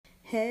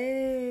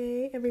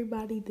Hey,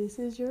 everybody, this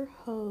is your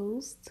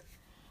host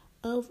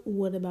of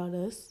What About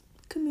Us,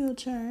 Camille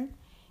Churn,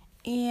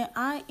 and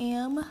I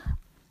am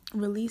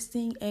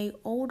releasing a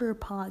older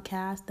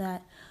podcast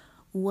that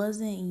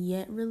wasn't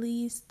yet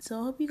released.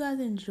 So I hope you guys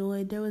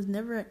enjoyed. There was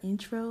never an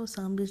intro,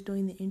 so I'm just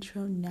doing the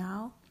intro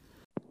now.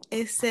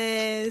 It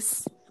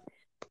says,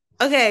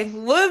 okay,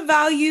 what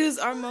values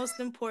are most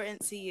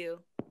important to you?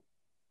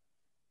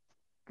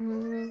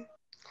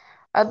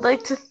 I'd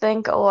like to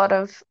think a lot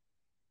of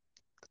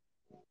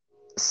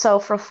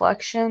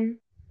self-reflection.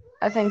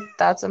 I think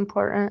that's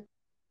important.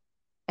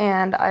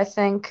 And I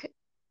think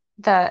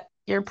that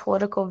your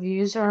political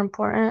views are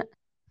important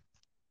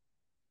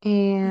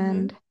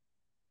Mm-hmm. and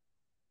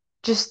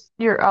just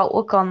your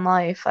outlook on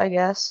life, I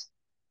guess.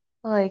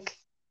 Like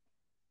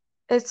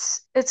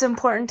it's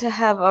important to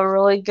have a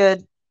really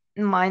good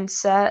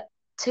mindset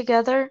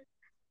together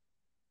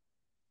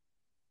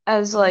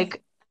as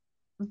like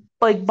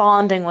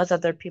bonding with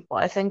other people.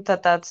 I think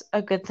that that's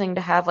a good thing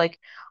to have. Like,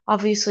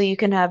 obviously, you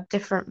can have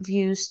different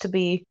views to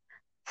be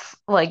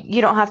like,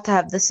 you don't have to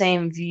have the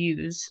same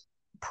views,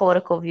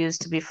 political views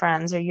to be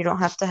friends, or you don't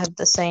have to have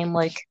the same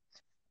like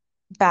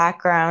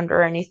background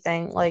or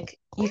anything. Like,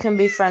 you can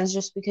be friends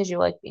just because you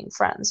like being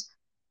friends.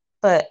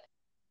 But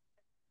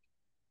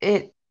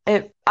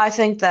I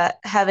think that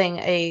having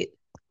a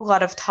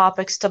lot of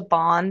topics to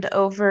bond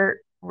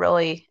over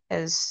really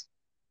is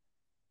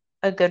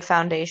a good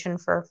foundation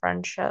for a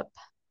friendship.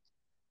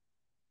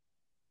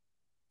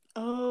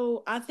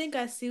 Oh, I think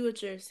I see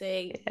what you're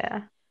saying.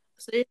 Yeah.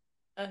 So,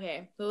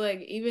 okay, so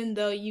like even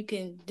though you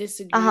can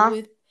disagree Uh-huh.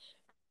 with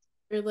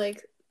or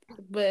like,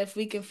 but if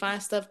we can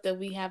find stuff that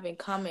we have in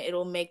common,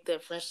 it'll make the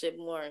friendship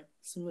more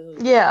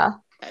smooth. Yeah.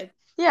 I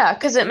Yeah, I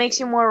because it get makes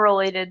you it. more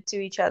related to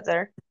each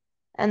other.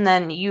 And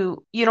then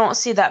you don't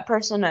see that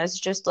person as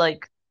just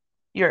like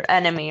your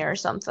enemy or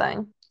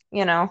something,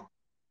 you know?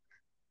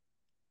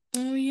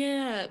 Oh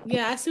yeah,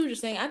 yeah. I see what you're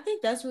saying. I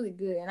think that's really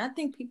good, and I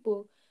think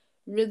people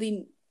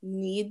really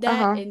need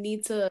that Uh-huh. and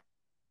need to,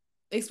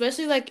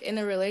 especially like in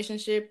a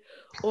relationship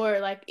or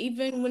like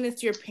even when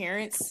it's your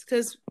parents,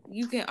 because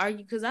you can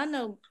argue. Because I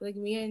know like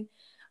me and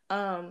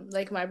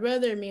like my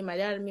brother, me and my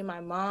dad, and me and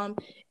my mom,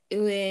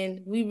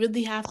 when we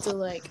really have to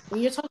like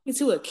when you're talking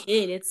to a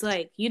kid, it's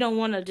like you don't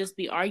want to just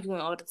be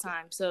arguing all the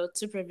time. So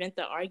to prevent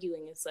the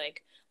arguing, it's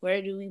like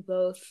where do we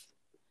both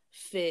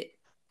fit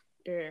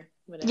or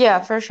Yeah,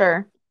 whatever. for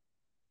sure.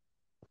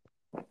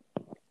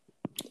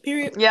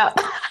 Period. Yeah.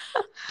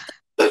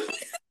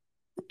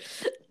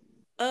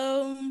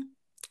 Um,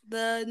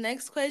 the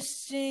next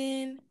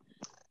question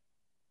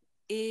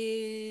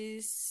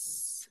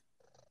is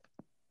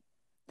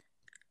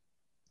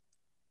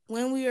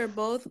when we were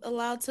both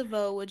allowed to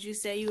vote, would you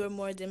say you were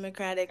more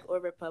Democratic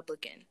or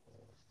Republican?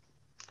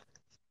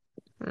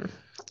 Hmm.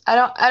 I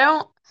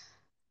don't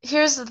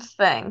here's the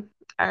thing.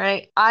 All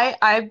right.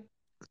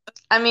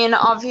 I mean,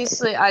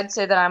 obviously I'd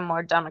say that I'm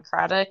more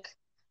democratic,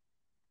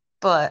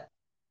 but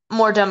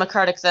more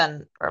democratic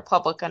than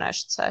Republican, I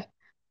should say.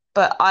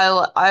 But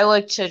I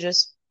like to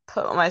just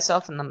put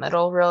myself in the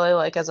middle really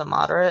like as a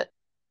moderate.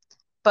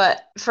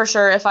 But for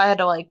sure, if I had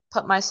to like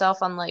put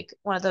myself on like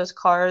one of those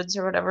cards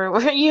or whatever,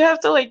 where you have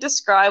to like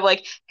describe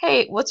like,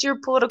 hey, what's your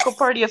political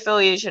party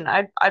affiliation?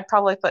 I'd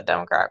probably put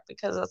Democrat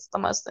because that's the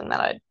most thing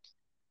that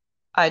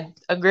I'd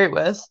agree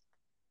with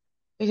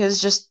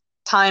because just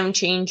time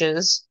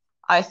changes,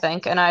 I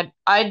think, and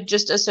I'd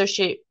just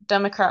associate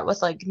Democrat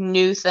with like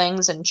new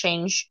things and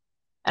change,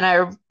 and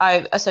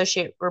I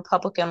associate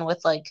Republican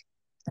with like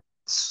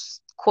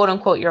quote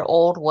unquote your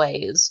old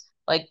ways,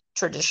 like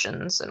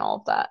traditions and all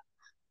of that.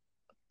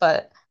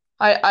 But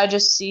I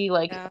just see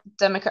like Yeah.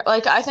 Democrat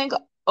like I think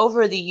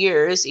over the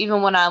years,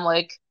 even when I'm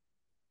like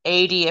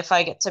 80, if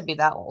I get to be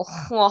that old,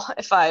 well,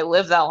 if I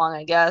live that long,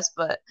 I guess,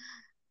 but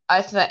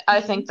I think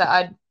Mm-hmm. that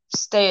I'd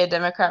stay a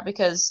Democrat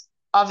because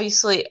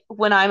obviously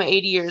when I'm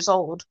 80 years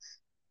old,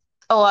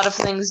 a lot of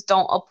things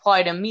don't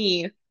apply to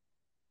me,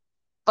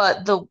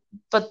 but the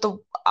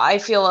I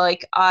feel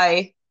like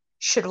I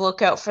should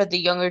look out for the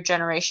younger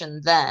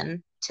generation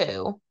then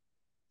too.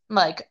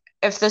 Like,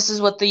 if this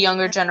is what the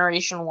younger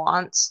generation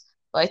wants,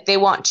 like they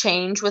want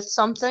change with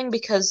something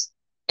because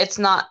it's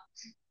not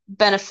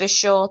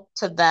beneficial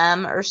to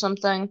them or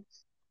something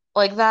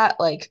like that,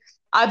 like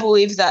I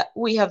believe that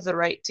we have the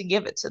right to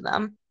give it to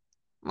them,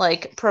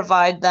 like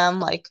provide them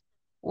like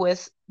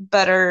with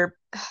better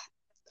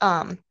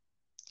um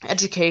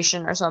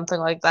education or something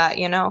like that,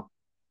 you know?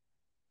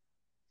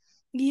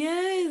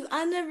 Yes,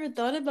 I never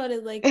thought about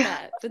it like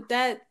that. But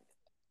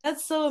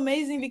that's so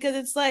amazing because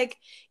it's like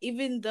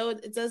even though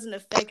it doesn't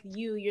affect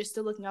you, you're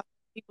still looking out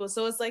for people.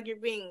 So it's like you're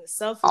being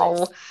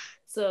Oh, selfless.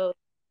 So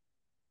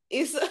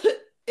it's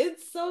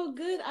it's so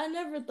good. I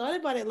never thought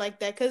about it like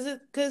that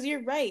because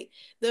you're right.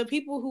 The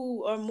people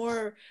who are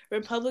more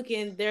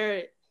Republican,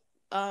 they're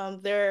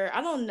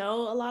I don't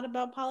know a lot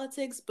about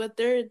politics, but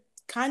they're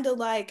kind of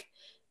like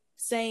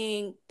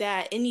saying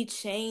that any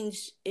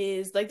change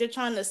is like they're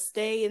trying to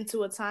stay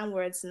into a time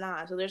where it's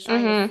not. So they're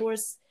trying mm-hmm.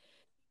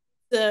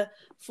 to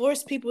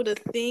force people to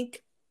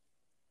think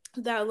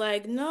that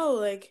like no,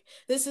 like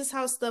this is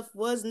how stuff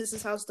was and this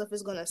is how stuff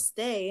is gonna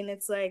stay, and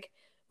it's like,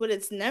 but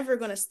it's never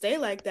gonna stay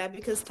like that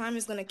because time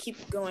is gonna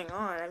keep going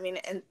on. I mean,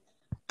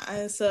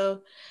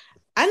 so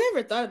I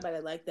never thought about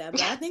it like that,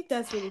 but I think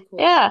that's really cool.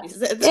 Yeah. You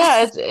said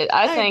Yeah, that.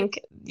 I I agree. think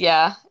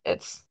yeah,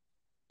 it's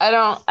I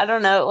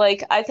don't know.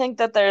 Like I think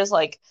that there's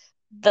like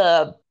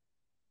the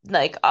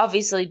like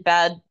obviously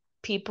bad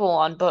people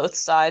on both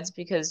sides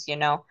because,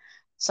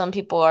 some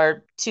people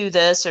are to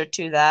this or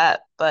to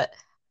that, but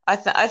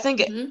I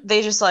think Hmm.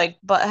 they just like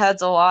butt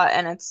heads a lot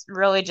and it's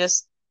really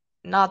just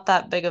not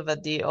that big of a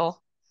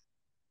deal.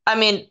 I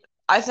mean,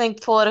 I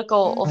think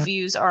political Hmm.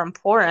 views are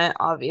important,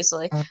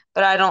 obviously,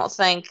 but I don't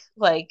think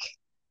like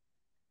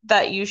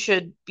that you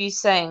should be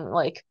saying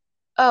like,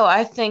 "Oh,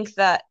 I think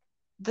that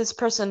this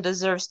person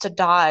deserves to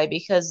die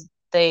because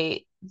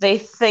they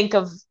think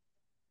of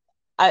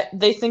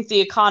they think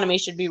the economy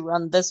should be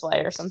run this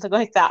way or something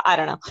like that. I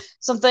don't know.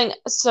 Something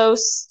so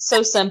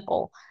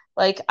simple.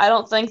 Like I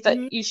don't think that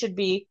Hmm. you should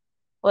be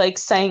like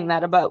saying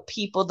that about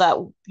people that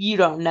you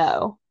don't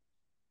know.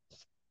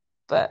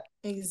 But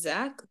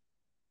Exactly.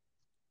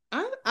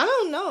 I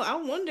don't know. I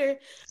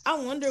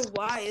wonder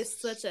why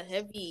it's such a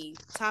heavy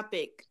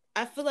topic.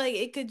 I feel like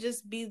it could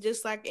just be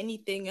just like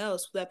anything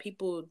else that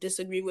people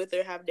disagree with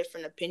or have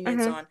different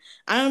opinions mhm. on.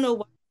 I don't know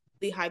why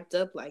it's really hyped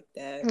up like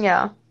that.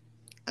 Yeah.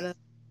 I don't,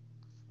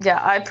 Yeah,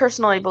 I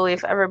personally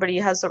believe everybody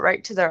has the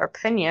right to their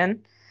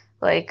opinion.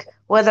 Like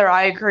whether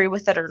I agree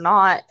with it or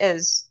not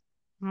is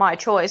my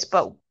choice,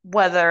 but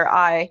whether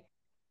I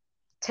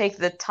take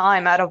the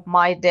time out of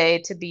my day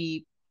to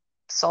be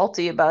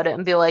salty about it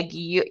and be like,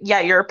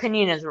 yeah, your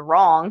opinion is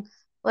wrong.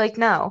 Like,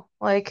 no.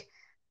 Like,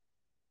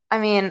 I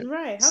mean,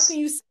 right. How can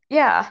you say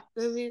yeah,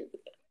 that? I mean,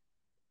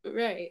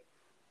 right.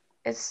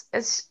 it's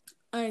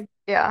I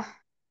yeah,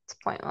 it's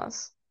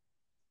pointless.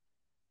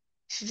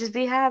 You should just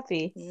be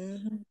happy.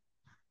 mhm.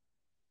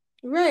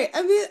 Right.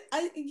 I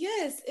mean,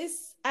 yes,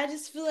 it's I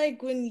just feel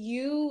like when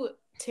you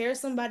tear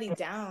somebody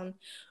down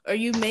or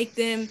you make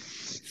them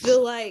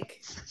feel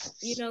like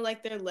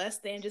like they're less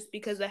than just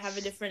because they have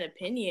a different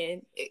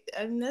opinion.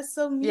 I mean, that's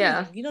so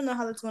Yeah. mean. You don't know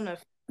how that's going to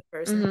affect the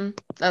person.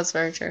 That's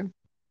very true.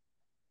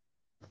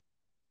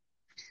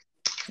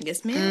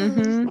 Yes, ma'am.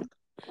 Mm-hmm.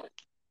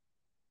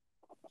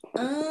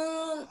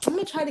 I'm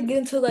gonna try to get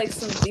into like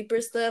some deeper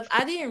stuff.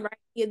 I didn't write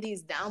any of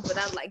these down, but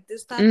I like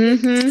this topic.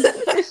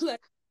 Mm-hmm. Like,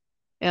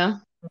 Yeah.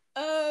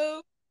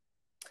 um,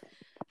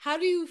 how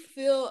do you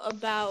feel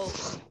about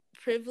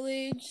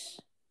privilege?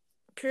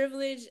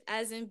 Privilege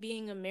as in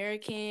being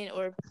American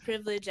or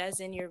privilege as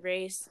in your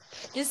race,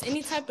 just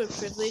any type of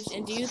privilege.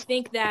 And do you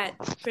think that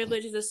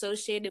privilege is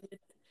associated with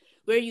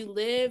where you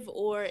live,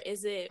 or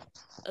is it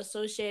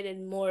associated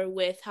more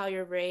with how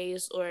you're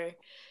raised or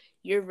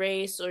your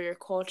race or your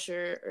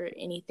culture or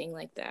anything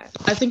like that?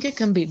 I think it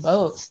can be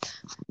both,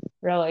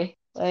 really.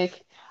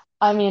 Like,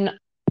 I mean,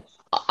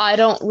 I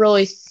don't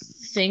really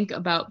think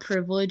about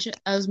privilege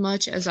as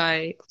much as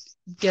I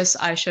guess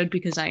I should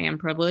because I am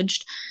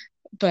privileged.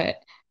 But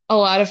a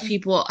lot of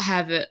people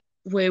have it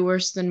way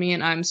worse than me,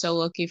 and I'm so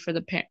lucky for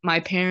my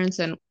parents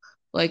and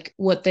like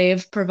what they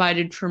have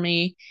provided for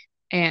me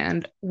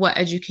and what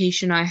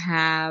education I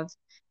have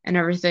and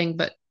everything.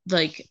 But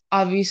like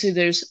obviously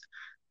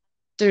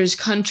there's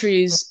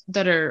countries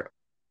that are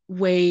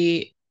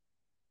way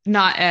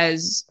not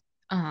as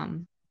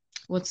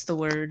what's the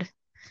word?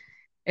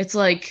 It's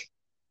like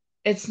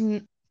it's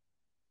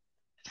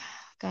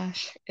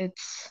gosh,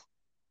 it's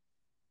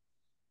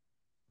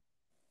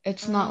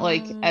not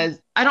like Um, as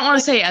I don't want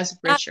to like say as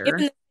not richer,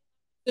 given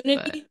the but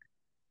opportunity.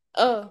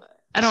 Oh,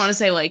 I don't want to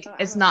say like I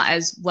it's don't know. not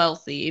as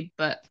wealthy,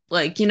 but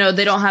like, they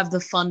don't have the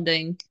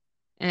funding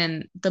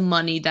and the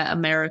money that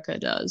America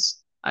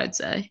does, I'd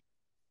say.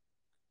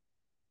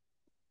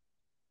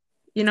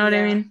 You know what I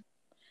Yeah, mean?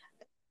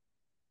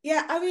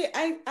 yeah. I mean,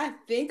 I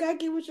think I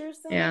get what you're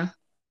saying. Yeah.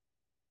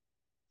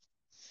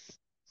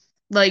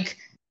 Like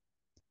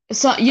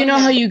so you know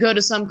how Okay. you go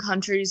to some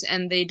countries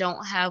and they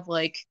don't have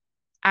like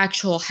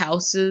actual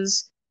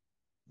houses?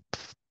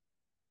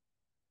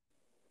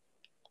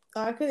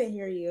 Oh, I couldn't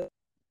hear you.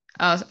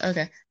 Oh,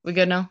 okay. We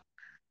good now?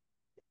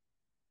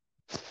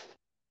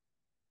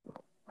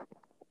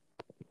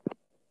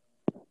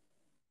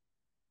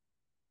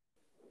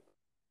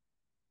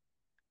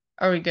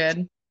 Are we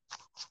good?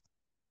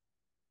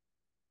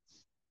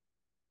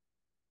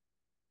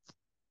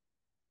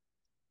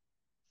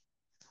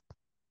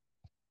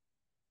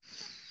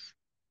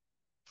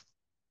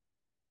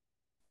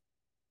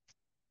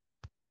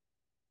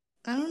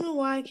 I don't know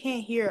why I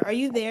can't hear. Are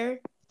you there?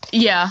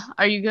 Yeah.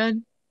 Are you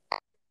good?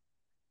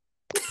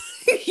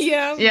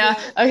 Yeah, I'm Yeah.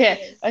 good. Okay.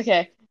 Yes.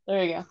 Okay. There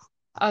we go.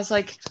 I was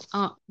like,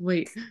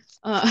 wait.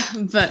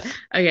 But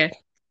okay.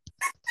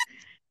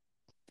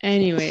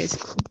 Anyways,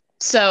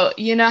 so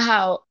you know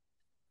how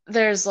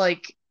there's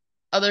like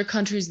other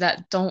countries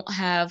that don't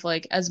have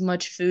like as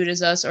much food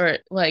as us, or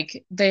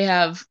like they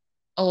have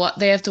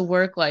to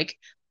work like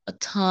a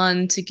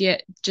ton to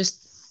get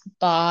just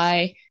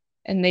by,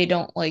 and they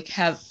don't like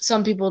have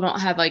some people don't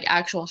have like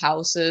actual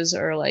houses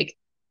or like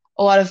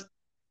a lot of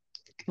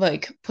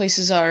like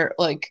places are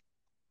like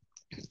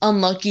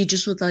unlucky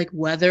just with like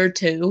weather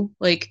too.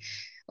 Like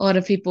a lot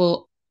of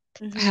people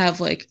Mhm. have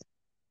like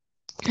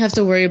have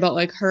to worry about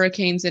like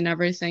hurricanes and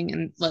everything,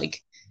 and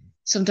like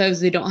sometimes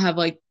they don't have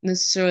like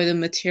necessarily the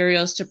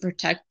materials to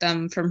protect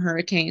them from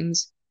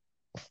hurricanes.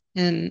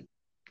 And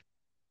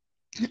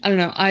I don't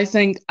know. I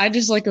think I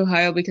just like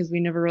Ohio because we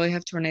never really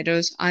have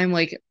tornadoes. I'm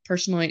like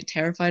personally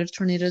terrified of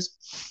tornadoes.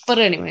 But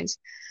anyways,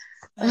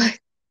 Nice.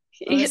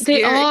 Oh, that's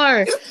they scary.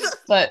 are.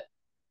 But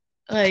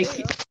They like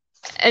are.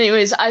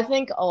 anyways, I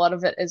think a lot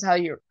of it is how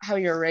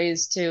you're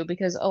raised too,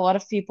 because a lot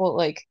of people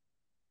like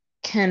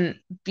can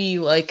be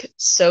like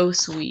so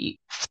sweet,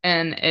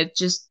 and it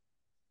just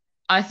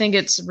I think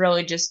it's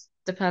really just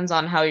depends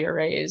on how you're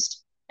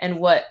raised and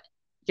what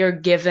you're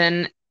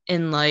given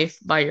in life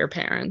by your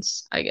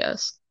parents, I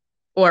guess,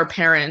 or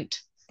parent,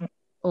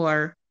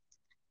 or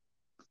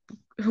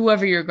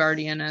whoever your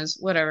guardian is,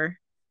 whatever.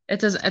 It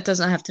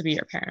doesn't have to be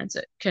your parents.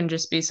 It can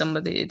just be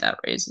somebody that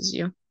raises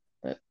you.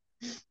 But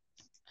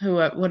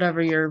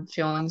whatever your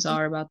feelings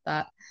are about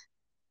that.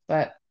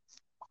 But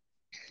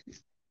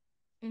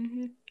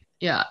Mhm.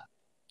 yeah,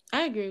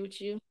 I agree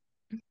with you.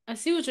 I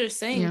see what you're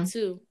saying yeah.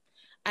 too.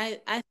 I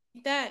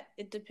think that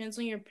it depends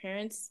on your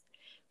parents.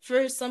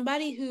 For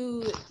somebody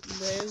who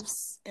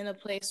lives in a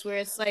place where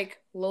it's like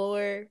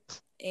lower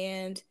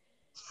and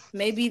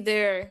maybe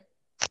they're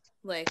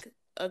like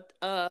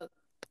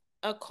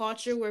a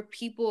culture where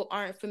people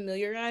aren't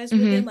familiarized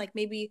with Mm-hmm. them, like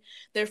maybe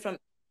they're from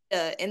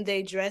and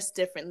they dress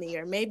differently,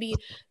 or maybe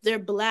they're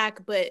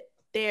black but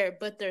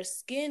their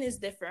skin is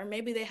different, or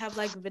maybe they have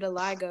like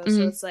vitiligo, so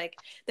Mm-hmm. it's like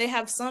they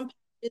have some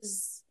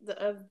patches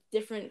of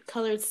different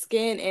colored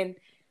skin, and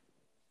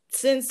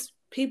since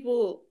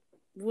people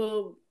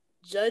will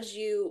judge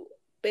you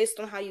based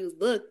on how you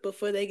look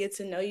before they get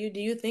to know you, do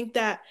you think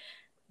that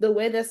the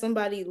way that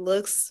somebody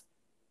looks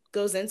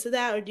goes into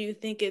that, or do you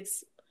think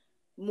it's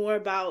more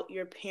about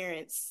your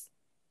parents?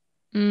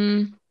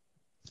 Mm.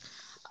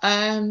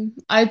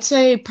 I'd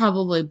say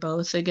probably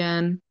both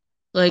again.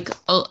 Like,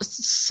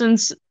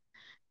 since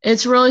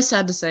it's really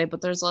sad to say,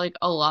 but there's like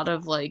a lot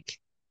of like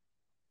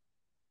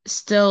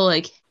still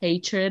like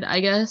hatred, I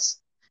guess,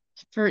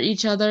 for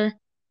each other,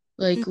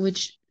 like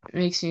which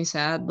makes me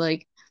sad.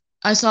 Like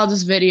I saw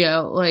this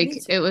video, Me like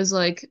too. it was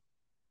like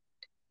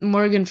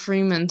Morgan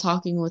Freeman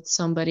talking with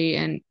somebody,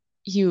 and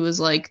he was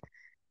like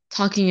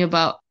talking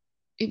about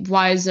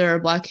why is there a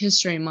Black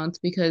History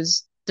Month,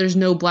 because there's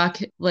no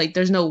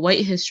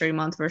White History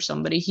Month for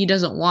somebody. He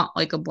doesn't want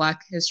like a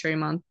Black History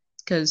Month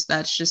because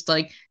that's just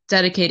like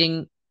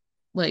dedicating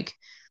like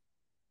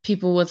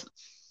people with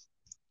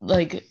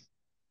like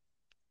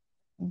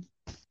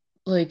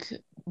like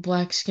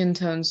black skin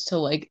tones to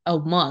like a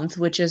month,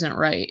 which isn't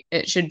right.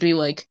 It should be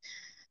like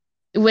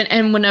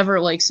whenever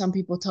like some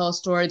people tell a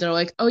story, they're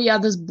like, "Oh yeah,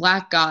 this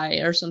black guy"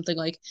 or something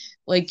like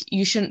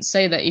you shouldn't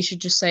say that. You should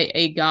just say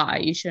a guy.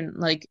 You shouldn't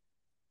like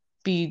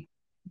be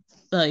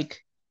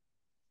like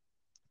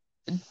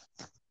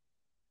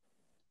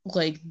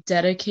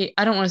dedicate.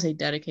 I don't want to say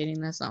dedicating.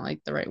 That's not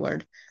like the right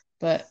word,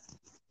 but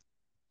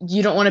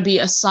you don't want to be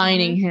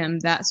assigning Mm-hmm. him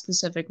that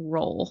specific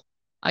role,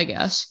 I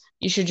guess.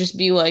 You should just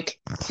be like,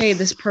 "Hey,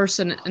 this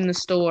person in the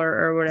store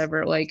or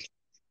whatever, like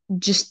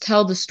just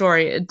tell the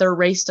story. Their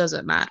race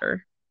doesn't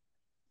matter."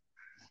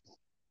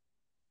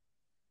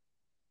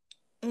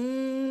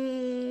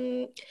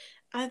 Mm,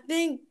 I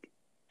think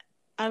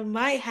I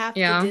might have to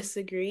Yeah.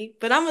 disagree,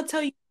 but I'm gonna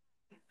tell you.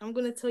 I'm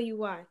gonna tell you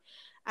why.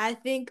 I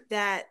think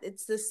that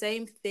it's the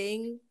same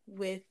thing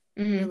with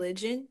Mhm.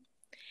 religion,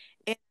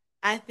 and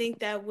I think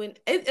that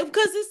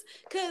because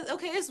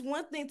okay, it's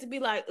one thing to be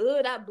like,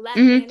 oh, that black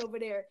Mhm. man over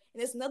there,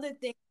 and it's another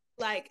thing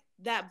like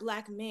that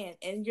black man,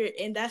 and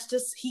that's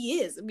just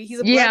he is. I mean, he's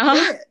a black Yeah.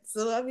 man,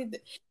 so I mean,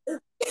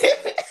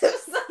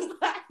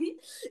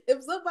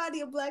 if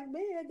somebody a black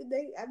man,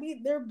 I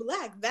mean they're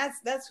black.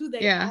 That's who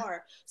they Yeah.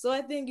 are. So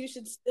I think you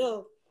should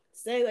still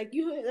say like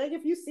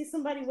if you see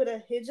somebody with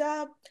a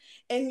hijab,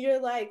 and you're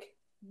like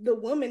the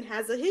woman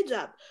has a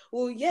hijab.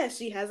 Well, yes,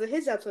 she has a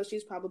hijab, so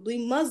she's probably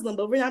Muslim.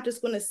 But we're not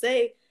just going to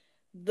say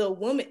the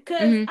woman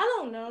because Mhm. I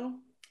don't know,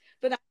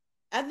 but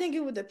I think it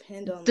would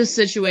depend on The like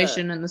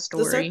situation and the the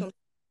story. circumstance.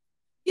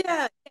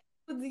 Yeah,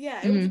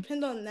 it would Mhm.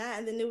 depend on that,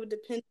 and then it would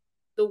depend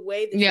the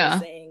way that you're Yeah.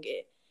 saying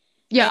it.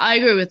 Yeah, And, I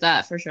agree with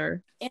that for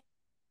sure. and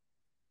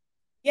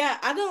yeah,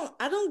 I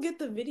don't get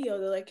the video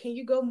though. Like, can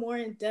you go more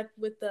in depth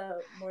with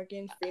the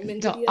Morgan Freeman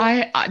video?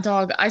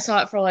 Dog, I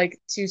saw it for like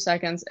 2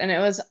 seconds, and it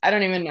was, I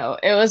don't even know.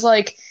 It was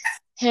like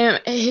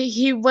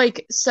he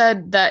like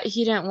said that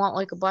he didn't want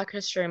like a Black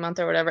History Month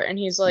or whatever, and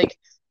he's like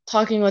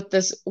talking with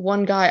this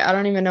one guy. I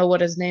don't even know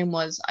what his name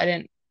was. I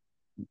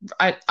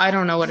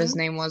don't know what his Mm-hmm.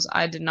 name was.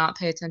 I did not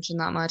pay attention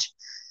that much.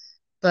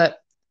 But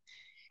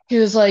he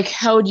was like,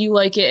 "How would you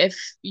like it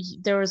if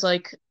there was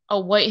like a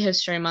White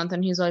History Month?"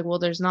 And he's like, "Well,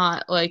 there's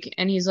not." Like,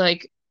 and he's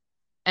like,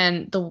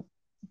 and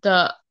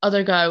the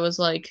other guy was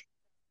like,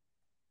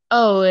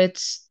 "Oh,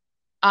 it's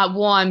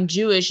well, I'm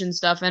Jewish and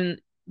stuff."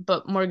 And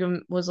but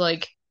Morgan was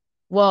like,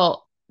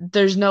 "Well,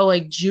 there's no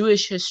like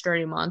Jewish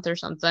History Month or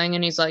something.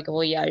 And he's like,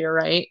 well, yeah, you're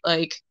right.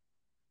 Like,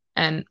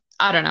 and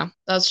I don't know.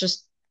 That's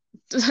just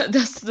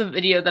that's the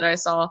video that I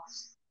saw.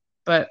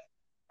 But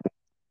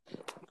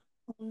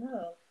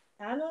No,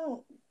 I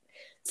don't.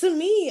 To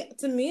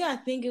me, I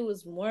think it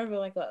was more of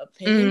like an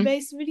opinion mm,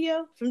 based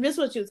video from just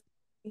what you.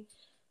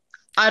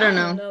 I I don't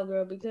don't know. know,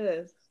 girl,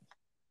 because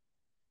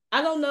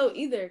I don't know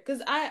either.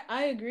 Because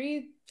I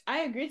agree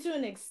to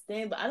an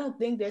extent, but I don't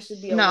think there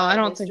should be a No, I White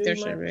don't think History there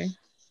should Month. be.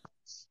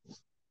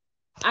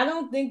 I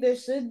don't think there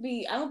should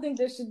be. I don't think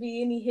there should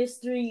be any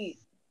history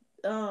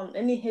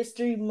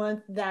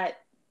month that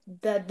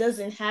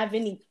doesn't have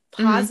any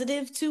Hmm.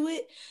 positive to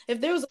it.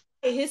 If there was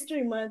a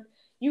history month,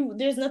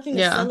 there's nothing to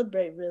Yeah.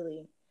 celebrate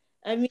really.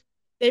 I mean,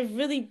 they've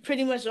really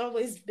pretty much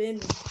always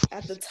been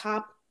at the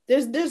top.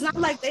 There's not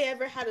like they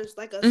ever had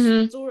a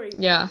Hmm. story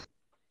Yeah. month.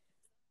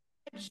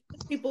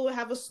 People would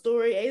have a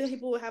story. Asian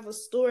people would have a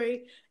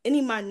story.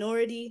 Any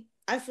minority,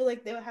 I feel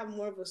like they would have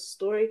more of a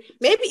story.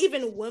 Maybe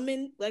even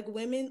women, like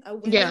women, a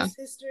Yeah. women's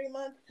history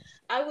month.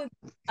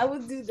 I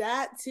would do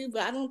that too,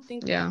 but I don't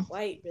think Yeah.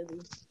 white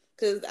really,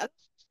 because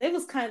it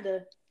was kind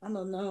of, I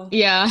don't know,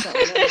 Yeah.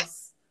 something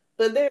else.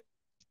 But they're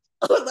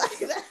like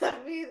that.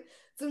 I mean,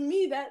 to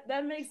me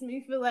that makes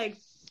me feel like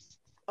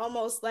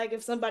almost like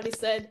if somebody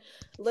said,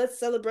 "Let's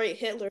celebrate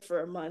Hitler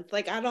for a month."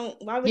 Like I don't.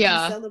 Why would you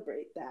Yeah.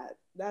 celebrate that?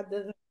 That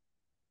doesn't.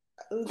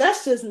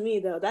 That's just me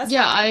though. That's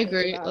Yeah, how I I think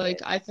agree. about Like,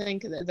 it. I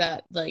think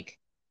that like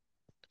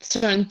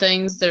certain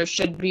things there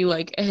should be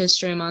like a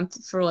history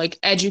month for like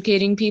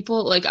educating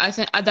people. Like, I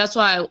think that's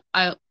why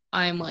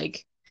I'm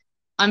like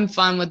I'm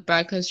fine with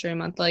Black History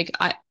Month. Like,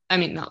 I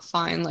mean not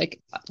fine. Like,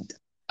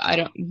 I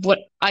don't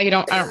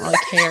really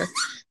care.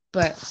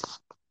 But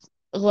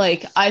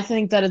like, I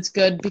think that it's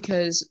good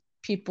because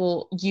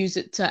people use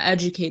it to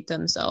educate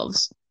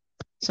themselves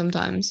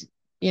sometimes.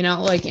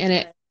 Like,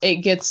 and it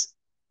gets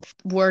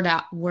word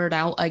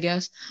out, I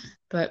guess.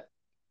 But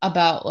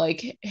about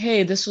like,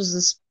 hey, this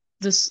was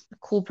this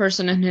cool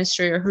person in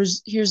history, or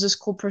here's this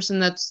cool person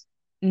that's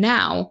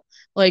now,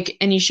 like,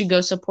 and you should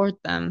go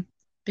support them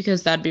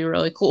because that'd be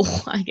really cool,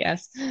 I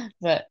guess.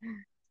 But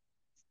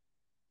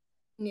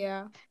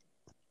Yeah.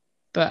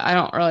 but I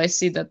don't really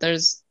see that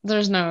there's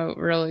no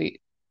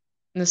really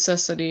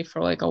necessity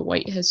for like a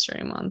White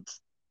History Month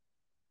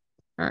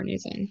or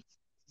anything.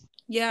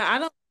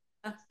 Yeah,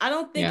 I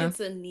don't think Yeah. it's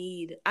a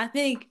need. I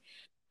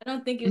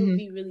don't think it would Hmm.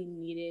 be really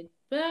needed.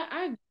 But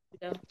I agree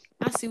though.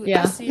 I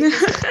Yeah. see your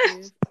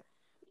perspective.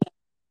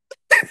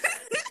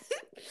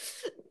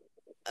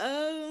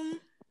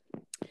 um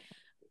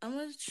I'm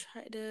gonna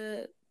try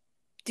to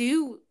do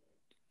you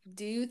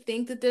do you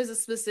think that there's a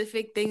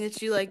specific thing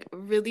that you like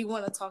really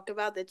want to talk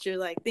about that you're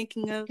like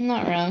thinking of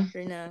Not really.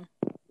 or no?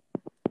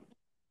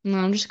 No,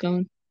 I'm just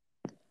going.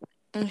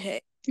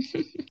 Okay.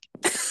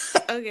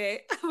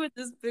 Okay. I would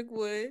just pick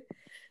one.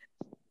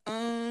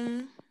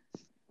 Um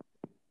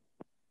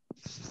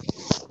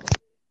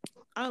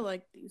I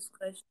like these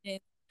questions.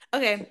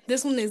 Okay,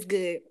 this one is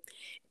good.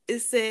 It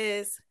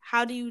says,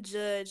 "How do you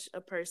judge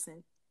a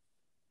person?"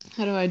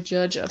 How do I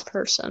judge a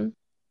person?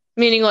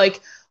 Meaning,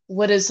 like,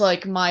 what is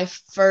like my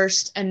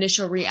first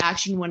initial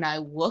reaction when I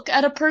look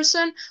at a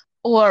person,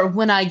 or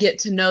when I get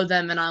to know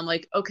them and I'm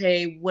like,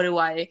 okay, what do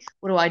I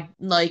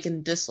like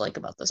and dislike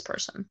about this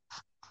person?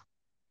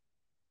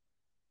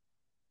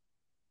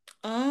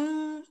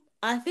 Um,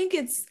 I think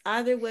it's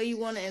either way you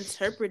want to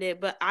interpret it,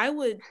 but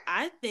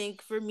I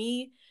think for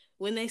me,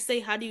 when they say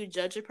how do you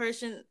judge a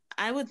person,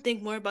 I would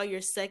think more about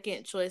your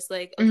second choice.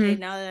 Like, okay, Hmm.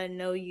 now that I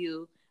know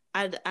you,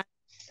 I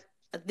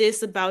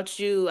this about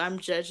you, I'm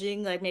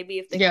judging. Like maybe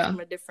if they come Yeah. from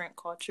a different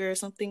culture or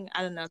something,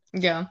 I don't know.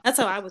 Yeah. That's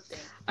how I would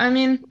think. I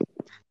mean,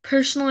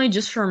 personally,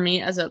 just for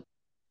me as a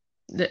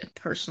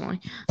personally,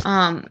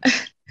 um,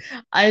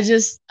 I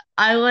just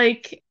I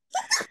like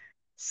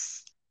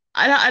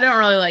I don't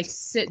really like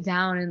sit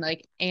down and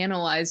like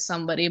analyze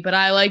somebody, but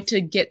I like to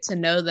get to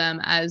know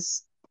them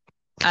as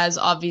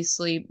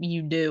obviously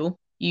you do.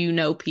 You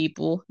know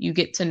people, you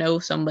get to know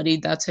somebody,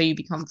 that's how you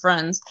become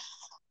friends.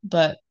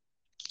 But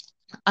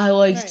I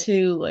like Right.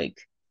 to like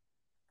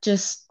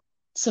just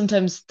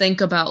sometimes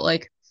think about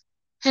like,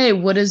 hey,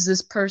 what is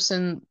this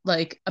person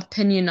like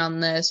opinion on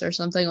this or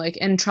something like,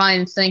 and try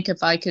and think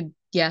if I could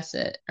guess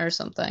it or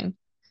something.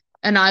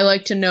 And I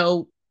like to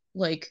know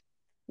like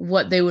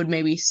what they would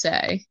maybe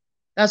say.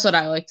 That's what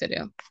I like to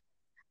do.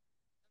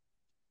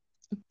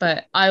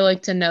 But I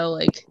like to know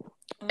like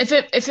if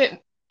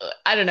it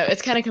I don't know,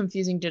 it's kind of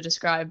confusing to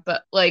describe,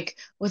 but like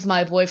with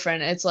my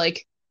boyfriend, it's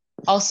like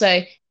I'll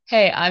say,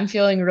 "Hey, I'm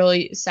feeling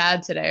really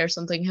sad today," or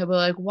something. He'll be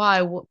like,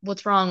 "Why?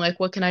 What's wrong? Like,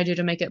 what can I do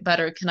to make it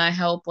better? Can I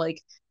help?"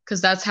 Like,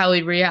 because that's how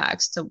he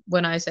reacts to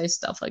when I say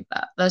stuff like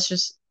that. That's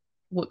just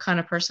what kind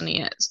of person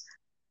he is.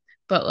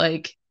 But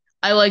like,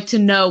 I like to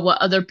know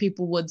what other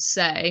people would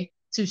say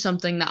to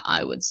something that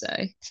I would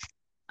say,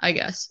 I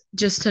guess,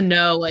 just to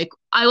know, like,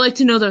 I like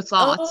to know their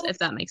thoughts, Oh, if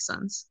that makes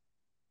sense.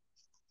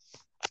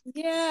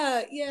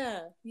 yeah,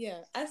 yeah,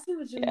 I see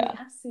what you mean. Yeah.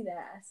 I see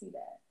that.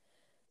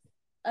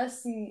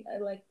 I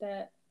like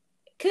that.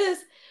 Cause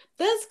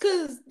that's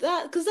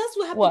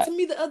what happened What? to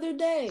me the other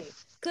day.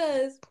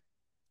 Cause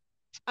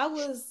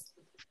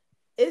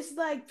it's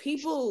like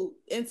people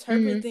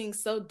interpret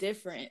things so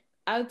different.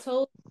 I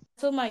told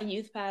my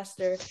youth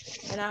pastor,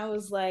 and I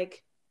was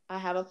like, I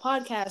have a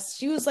podcast.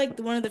 She was like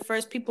one of the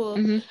first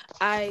people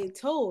I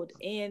told,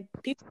 and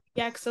people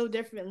react so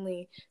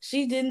differently.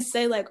 She didn't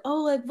say like,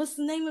 oh, like what's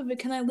the name of it?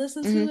 Can I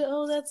listen to it?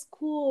 Oh, that's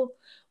cool.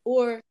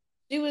 Or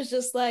she was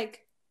just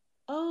like,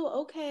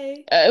 oh,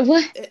 okay.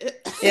 What?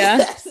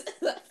 Yeah.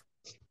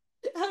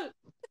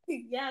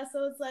 Yeah,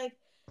 so it's like,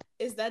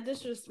 is that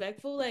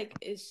disrespectful? Like,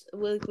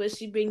 was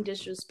she being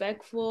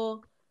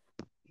disrespectful?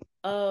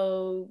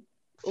 Or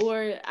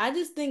I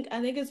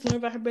think it's more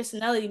about her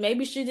personality.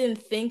 Maybe she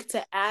didn't think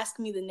to ask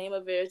me the name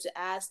of it, or to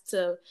ask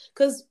to,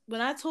 because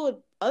when I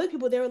told other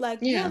people, they were like,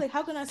 yeah, like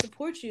how can I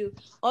support you?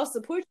 I'll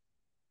support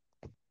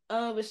you.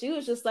 But she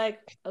was just like,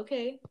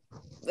 okay,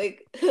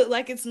 like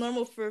like it's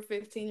normal for a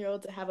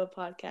 15-year-old to have a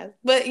podcast.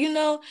 But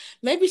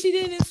maybe she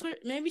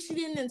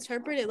didn't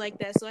interpret it like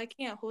that, so I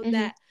can't hold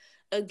that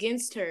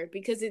against her,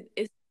 because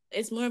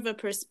it's more of a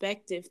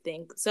perspective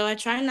thing. So I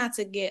try not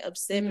to get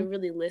upset, but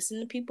really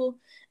listen to people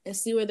and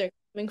see where they're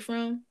coming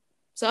from.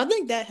 So I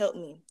think that helped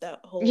me,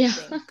 that whole thing,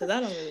 because I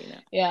don't really know.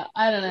 Yeah,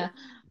 I don't know.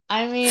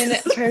 I mean,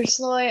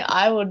 personally,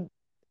 I don't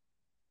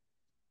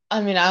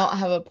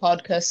have a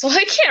podcast, so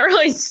I can't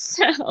really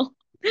tell.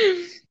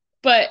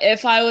 But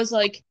if I was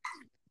like,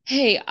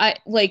 hey,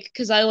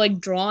 because I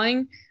like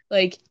drawing,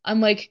 like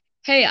I'm like,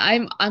 hey,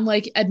 I'm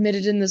like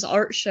admitted in this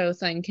art show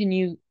thing. Can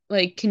you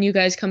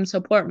guys come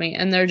support me?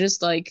 And they're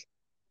just like,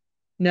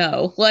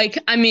 no. Like,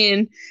 I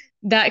mean,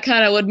 that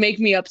kind of would make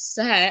me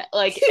upset.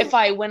 Like, if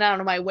I went out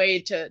of my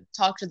way to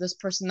talk to this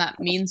person that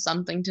means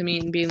something to me,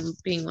 and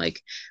being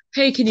like,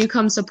 hey, can you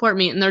come support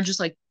me? And they're just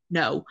like,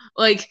 no.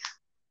 Like,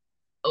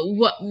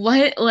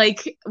 what?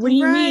 Like, what do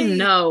you mean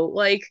no?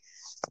 Like,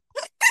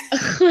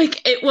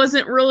 like it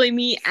wasn't really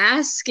me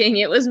asking,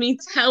 it was me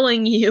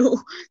telling you.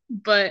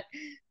 But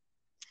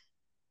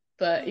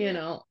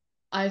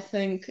I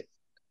think,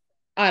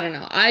 I don't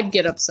know, I'd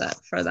get upset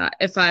for that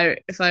if I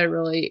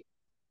really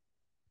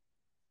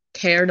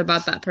cared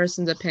about that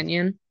person's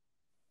opinion,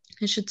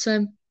 I should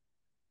say.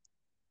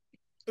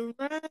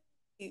 Right.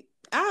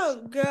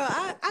 Oh, girl,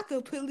 I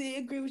completely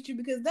agree with you,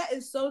 because that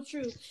is so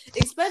true.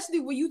 Especially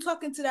when you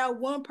talking to that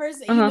one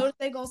person and you know that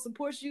they're gonna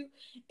support you,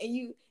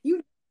 and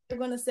you are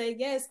gonna say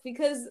yes,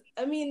 because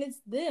I mean it's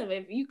them.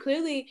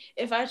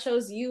 If I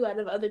chose you out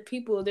of other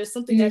people, there's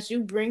something that you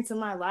bring to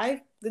my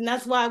life, then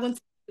that's why I went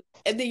to you.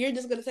 And then you're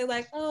just gonna say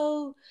like,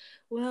 oh,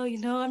 well,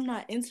 I'm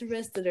not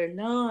interested, or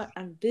no,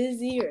 I'm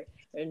busy, or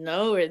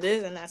no, or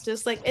this, and that's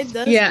just like, it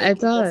does. Yeah, it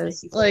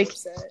does. Like,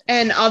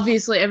 and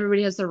obviously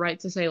everybody has the right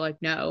to say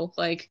like no.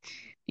 Like,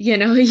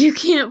 you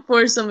can't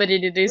force somebody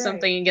to do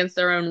something against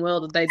their own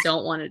will that they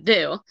don't want to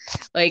do.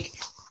 Like,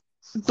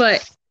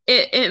 but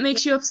it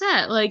makes you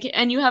upset. Like,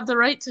 and you have the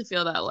right to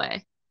feel that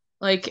way.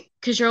 Like,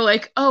 because you're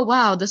like, oh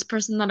wow, this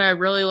person that I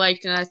really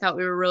liked and I thought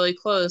we were really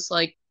close,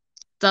 like,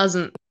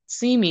 doesn't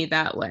see me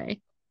that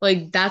way.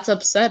 Like, that's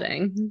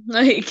upsetting.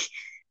 Like,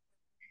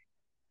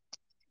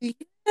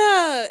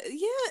 yeah, isn't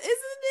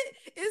it?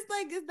 It's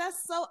like,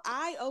 that's so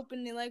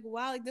eye-opening. Like,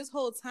 wow, like this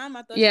whole time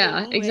I thought you were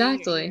one way,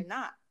 and you're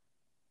not.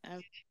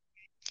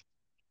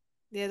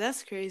 Yeah,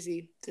 that's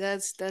crazy.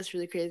 That's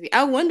really crazy.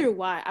 I wonder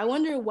why.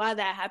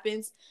 That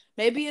happens.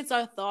 Maybe it's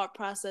our thought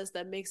process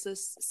that makes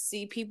us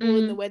see people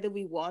in the way that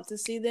we want to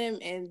see them,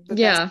 but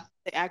that's what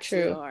they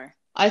actually are.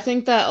 I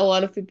think that a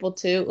lot of people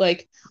too,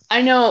 like,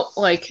 I know,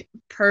 like,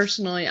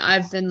 personally,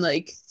 I've been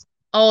like,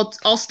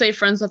 I'll stay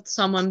friends with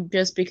someone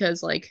just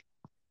because, like,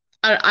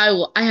 I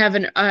have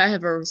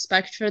a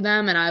respect for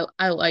them, and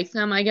I like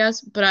them, I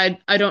guess, but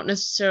I don't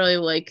necessarily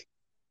like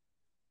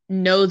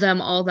know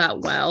them all that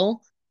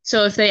well.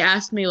 So if they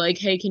asked me like,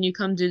 hey, can you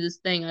come do this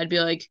thing? I'd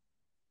be like,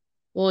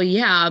 well,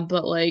 yeah,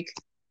 but like,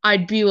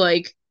 I'd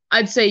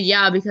say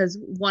yeah, because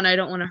one, I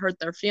don't want to hurt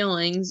their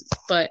feelings,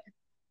 but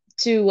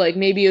two, like,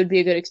 maybe it would be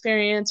a good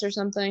experience or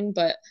something,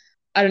 but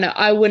I don't know,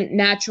 I wouldn't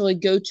naturally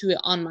go to it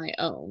on my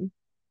own,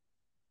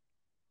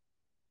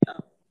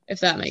 if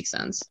that makes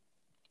sense.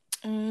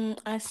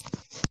 I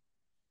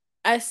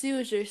see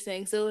what you're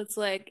saying. So it's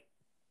like,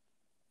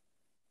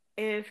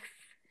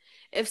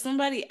 if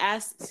somebody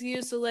asks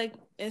you, so like,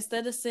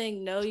 instead of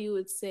saying no, you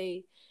would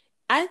say,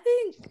 I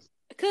think,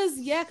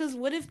 because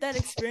what if that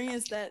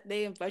experience that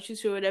they invite you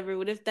to, or whatever,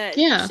 what if that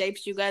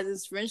shapes you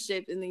guys'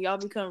 friendship, and then y'all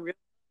become real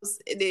close,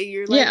 and then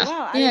you're like,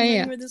 wow, I didn't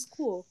know you were this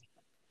cool.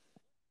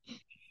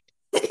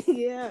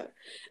 Yeah,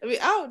 I mean,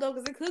 I don't know,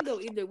 because it could go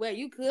either way.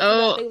 You could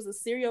think they was a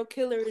serial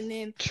killer, and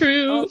then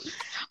true.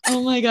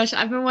 Oh my gosh,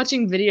 I've been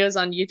watching videos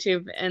on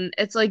YouTube, and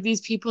it's like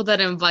these people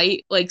that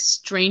invite like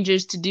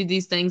strangers to do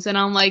these things, and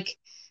I'm like,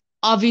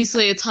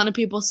 obviously a ton of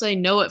people say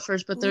no at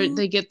first, but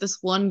they get this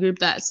one group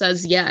that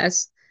says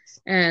yes,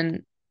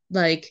 and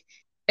like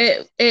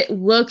it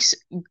looks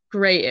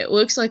great. It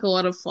looks like a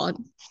lot of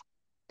fun,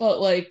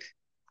 but like,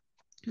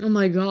 oh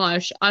my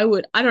gosh, I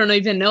don't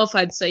even know if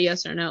I'd say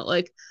yes or no.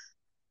 Like,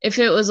 if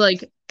it was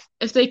like,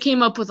 if they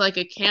came up with like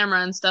a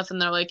camera and stuff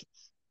and they're like,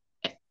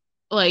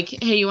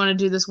 hey, you want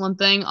to do this one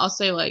thing? I'll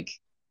say like,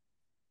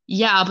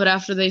 yeah, but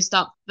after they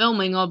stop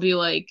filming, I'll be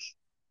like,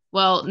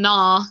 well,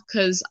 nah,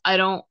 because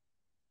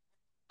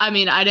I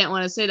mean, I didn't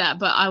want to say that,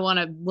 but I want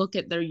to look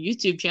at their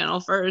YouTube channel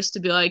first to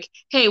be like,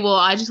 hey, well,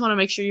 I just want to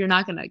make sure you're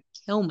not gonna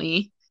kill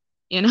me,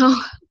 you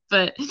know?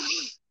 But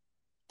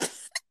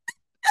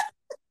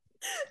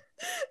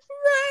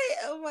Right.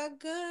 Oh my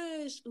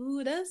gosh.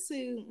 Ooh,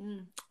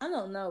 I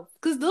don't know.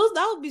 Cause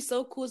that would be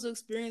so cool to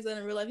experience that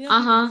in real life. You know,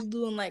 people uh-huh. be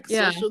doing like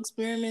Yeah. social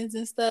experiments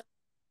and stuff.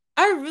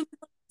 I really want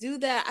to do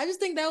that. I just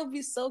think that would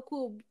be so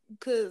cool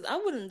because I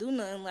wouldn't do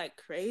nothing like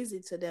crazy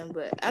to them,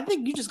 but I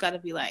think you just gotta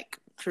be like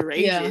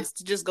courageous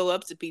to just go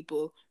up to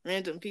people,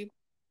 random people.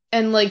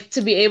 And like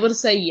to be able to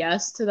say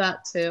yes to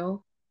that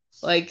too.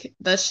 Like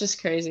that's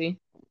just crazy.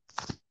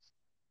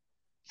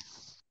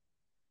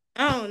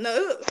 I don't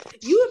know.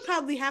 You would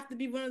probably have to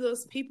be one of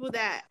those people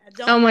that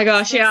Oh don't my have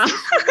gosh, trust yeah.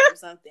 issues or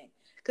something.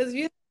 Because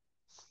you,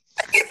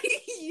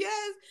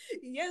 yes,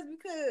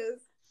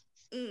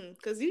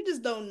 because you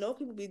just don't know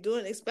people be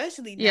doing,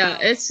 especially Yeah,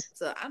 now.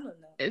 So I don't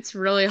know. it's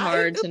really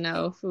hard to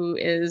know who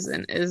is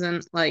and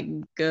isn't like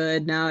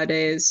good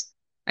nowadays,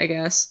 I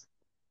guess.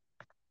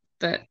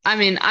 But I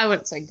mean, I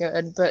wouldn't say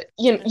good, but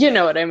you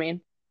know what I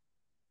mean.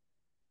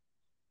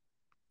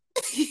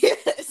 Yes.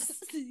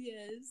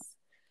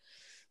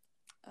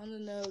 I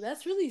don't know.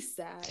 That's really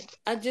sad.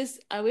 I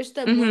wish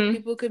that more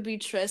people could be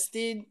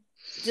trusted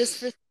just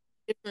for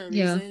different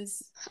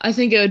reasons. I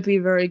think it would be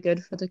very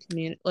good for the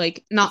community,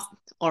 like not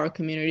our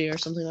community or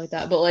something like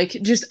that, but like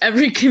just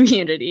every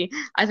community.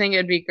 I think it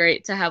would be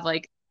great to have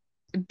like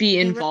be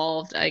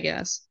involved, I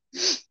guess.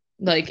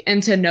 Like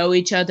and to know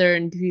each other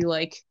and be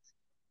like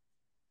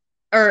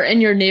or in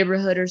your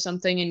neighborhood or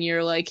something and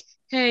you're like,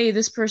 hey,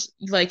 this person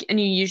like and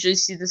you usually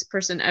see this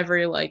person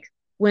every like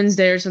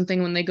Wednesday or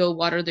something when they go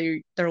water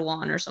their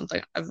lawn or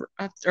something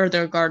or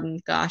their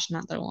garden, gosh,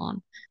 not their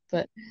lawn.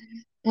 But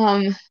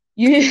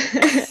you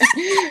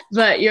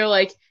but you're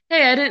like,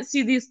 hey, I didn't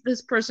see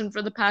this person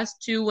for the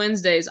past 2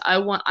 Wednesdays.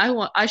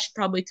 I should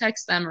probably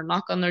text them or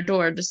knock on their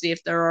door to see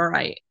if they're all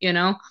right, you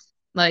know?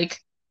 Like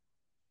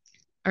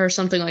or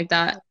something like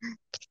that.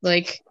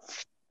 Like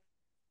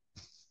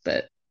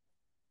but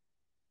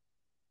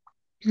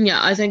yeah,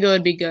 I think it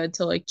would be good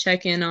to like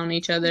check in on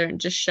each other and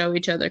just show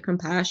each other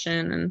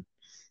compassion and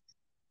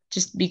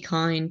just be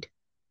kind.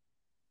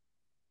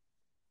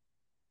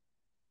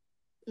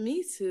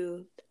 Me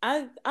too.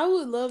 I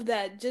would love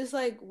that. Just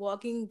like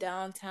walking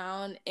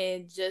downtown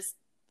and just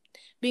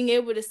being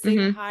able to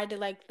say hi to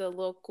like the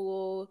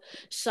local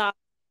shop,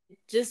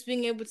 just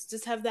being able to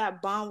just have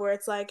that bond where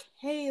it's like,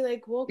 hey,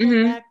 like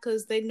welcome back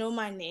because they know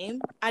my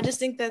name. I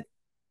think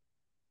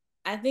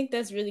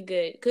that's really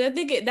good because I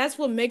think that's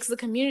what makes the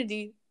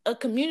community a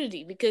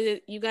community because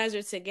you guys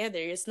are together.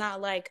 It's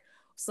not like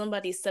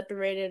somebody's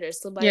separated or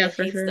somebody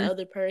hates the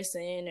other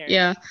person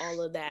or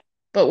all of that.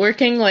 But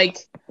working like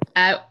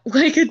at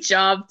like a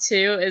job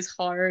too is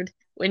hard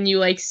when you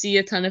like see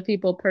a ton of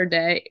people per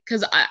day.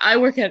 Because I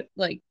work at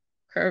like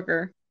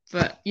Kroger,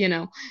 but you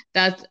know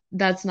that's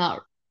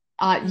not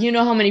you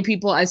know how many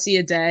people I see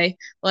a day.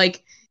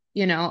 Like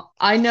you know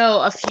I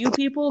know a few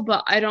people,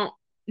 but I don't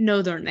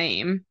know their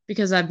name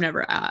because I've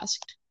never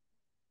asked.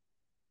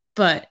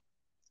 But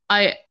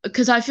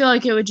because I feel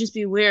like it would just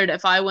be weird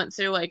if I went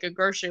through like a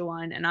grocery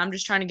line and I'm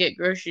just trying to get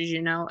groceries,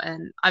 you know,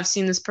 and I've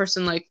seen this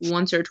person like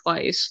once or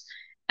twice,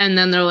 and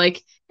then they're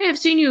like, "Hey, I've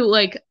seen you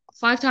like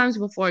 5 times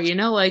before, you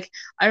know, like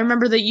I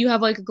remember that you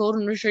have like a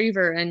golden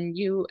retriever and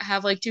you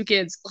have like 2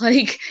 kids,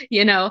 like,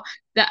 you know,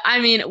 that I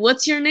mean,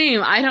 what's your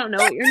name? I don't know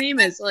what your name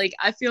is. Like,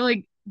 I feel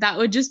like that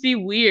would just be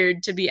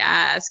weird to be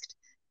asked,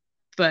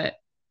 but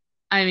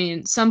I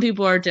mean, some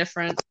people are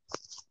different,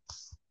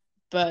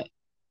 but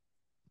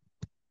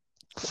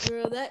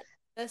Girl,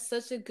 that's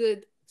such a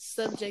good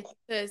subject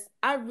because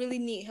I really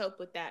need help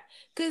with that.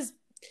 Because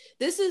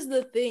this is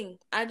the thing.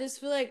 I just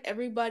feel like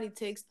everybody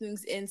takes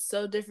things in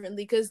so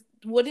differently. Because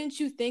wouldn't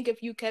you think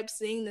if you kept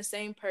seeing the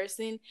same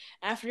person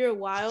after a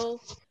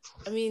while?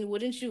 I mean,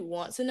 wouldn't you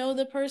want to know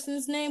the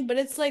person's name? But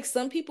it's like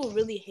some people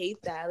really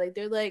hate that. Like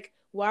they're like,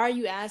 "Why are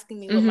you asking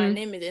me what my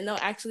name is?" And they'll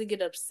actually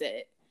get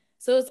upset.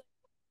 So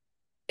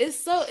it's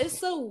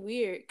so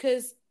weird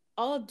because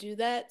I'll do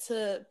that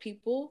to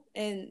people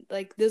and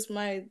like this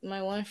my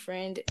one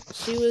friend,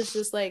 she was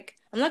just like,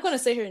 I'm not gonna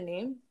say her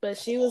name, but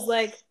she was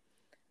like,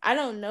 I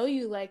don't know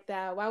you like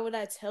that. Why would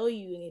I tell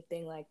you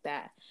anything like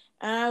that?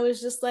 And I was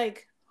just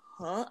like,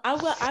 huh?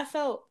 I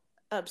felt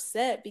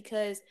upset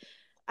because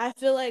I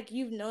feel like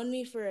you've known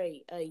me for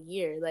a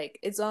year. Like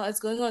it's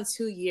going on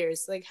 2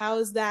 years. Like how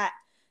is that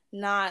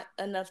not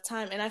enough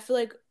time? And I feel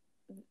like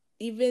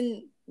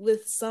even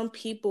with some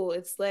people,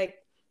 it's like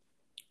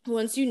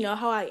once you know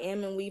how I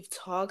am and we've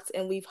talked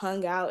and we've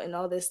hung out and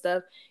all this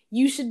stuff,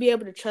 you should be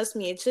able to trust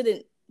me. It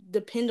shouldn't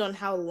depend on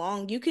how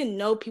long. You can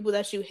know people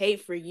that you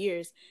hate for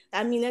years.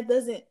 I mean,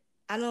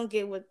 I don't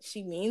get what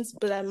she means,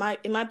 but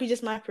it might be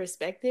just my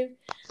perspective.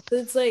 But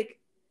it's like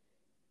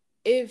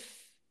if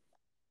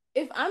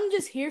if I'm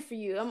just here for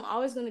you, I'm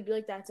always going to be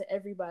like that to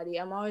everybody.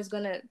 I'm always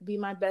going to be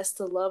my best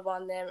to love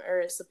on them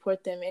or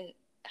support them in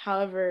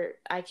however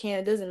I can.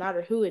 It doesn't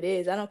matter who it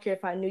is. I don't care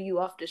if I knew you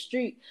off the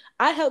street.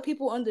 I help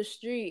people on the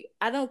street.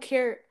 I don't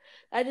care.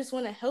 I just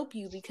want to help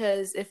you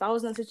because if I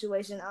was in a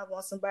situation, I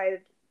want somebody to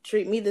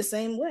treat me the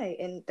same way.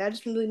 And that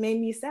just really made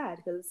me sad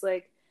because it's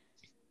like,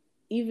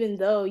 even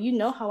though you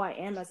know how I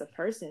am as a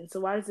person, so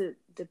why does it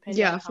depend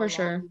Yeah, on how for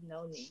long sure. you've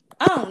known me?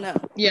 I don't know.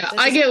 Yeah,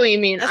 That's I just get what you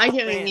mean. that's I my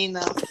get what you rant. mean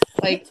though.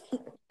 Like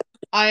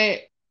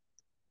I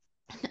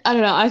I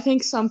don't know. I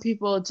think some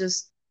people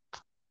just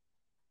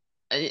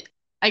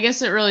I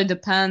guess it really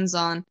depends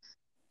on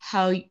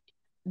how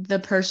the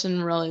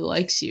person really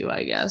likes you,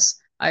 I guess.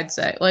 I'd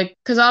say. Like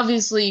cuz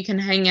obviously you can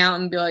hang out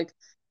and be like,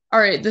 "All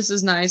right, this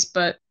is nice,"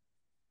 but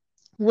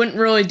wouldn't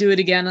really do it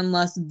again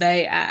unless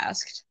they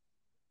asked.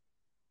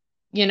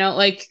 You know,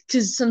 like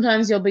cuz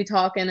sometimes you'll be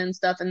talking and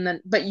stuff and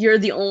then but you're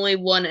the only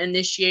one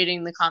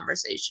initiating the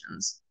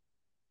conversations.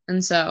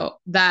 And so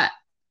that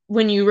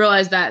when you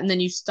realize that and then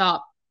you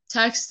stop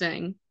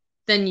texting,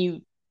 then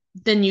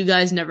you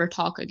guys never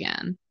talk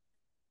again,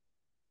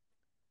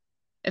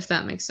 if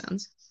that makes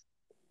sense.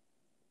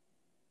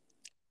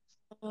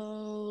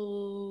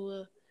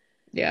 Oh,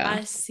 Yeah.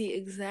 I see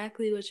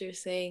exactly what you're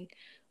saying.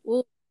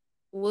 Well,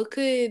 what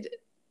could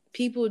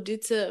people do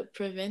to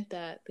prevent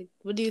that? Like,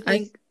 what do you I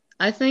th- think?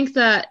 I think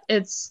that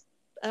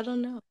I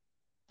don't know.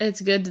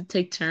 it's good to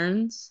take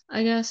turns,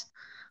 I guess.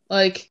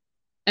 Like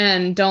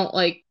and don't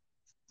like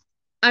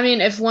I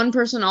mean, if one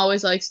person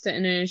always likes to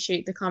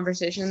initiate the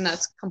conversation,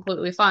 that's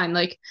completely fine.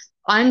 Like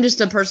I'm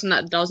just a person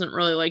that doesn't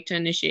really like to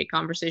initiate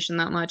conversation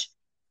that much.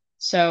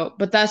 So,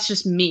 but that's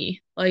just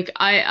me. Like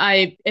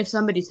if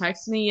somebody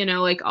texts me, you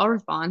know, like I'll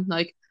respond.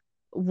 Like,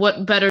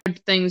 what better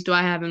things do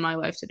I have in my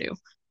life to do?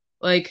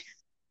 Like,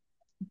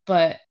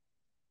 but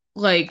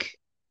like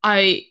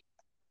I,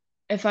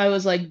 if I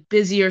was like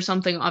busy or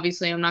something,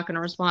 obviously I'm not going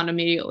to respond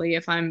immediately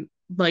if I'm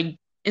like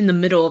in the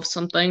middle of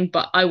something,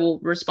 but I will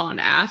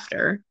respond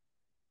after.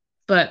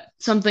 But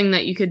something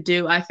that you could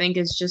do, I think,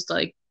 is just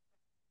like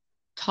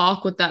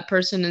talk with that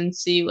person and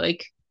see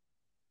like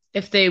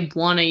if they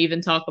want to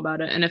even talk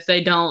about it. And if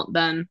they don't,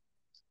 then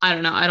I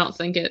don't know. I don't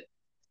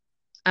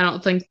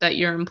think that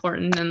you're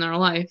important in their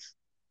life.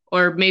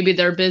 Or maybe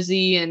they're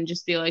busy and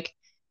just be like,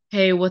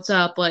 "Hey, what's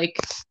up?" Like,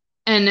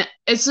 and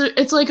it's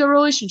like a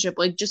relationship.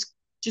 Like, just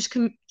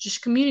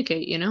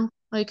communicate, you know?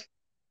 Like,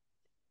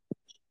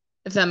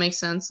 if that makes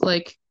sense.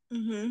 Like,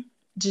 Mm-hmm.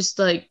 just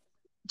like,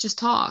 just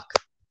talk.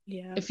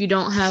 Yeah. If you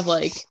don't have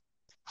like,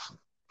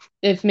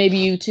 if maybe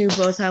you two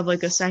both have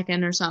like a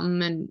second or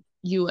something, and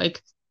you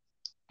like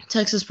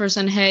text this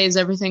person, "Hey, is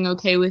everything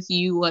okay with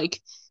you?"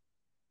 Like,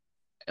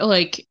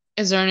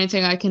 is there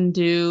anything I can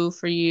do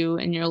for you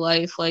in your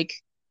life? Like,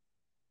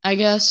 I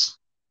guess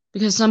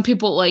because some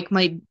people like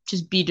might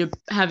just be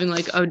having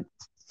like a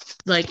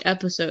like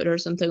episode or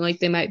something like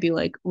they might be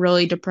like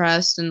really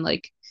depressed and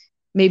like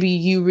maybe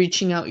you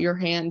reaching out your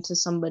hand to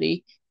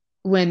somebody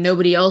when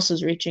nobody else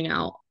is reaching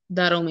out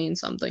that'll mean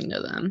something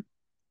to them.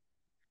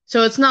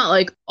 So it's not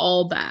like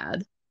all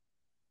bad.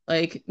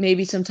 Like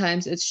maybe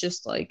sometimes it's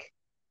just like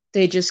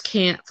they just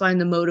can't find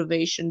the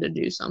motivation to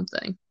do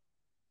something,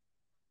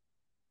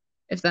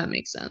 if that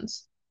makes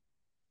sense.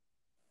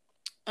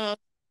 Um,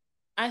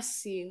 I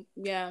see.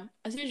 Yeah,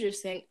 I see what you're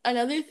saying.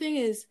 Another thing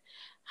is,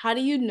 how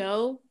do you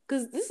know?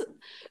 Because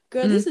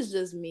girl, Mm-hmm. this is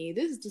just me.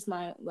 This is just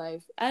my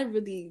life. I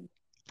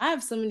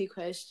have so many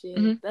questions.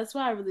 Mm-hmm. That's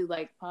why I really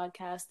like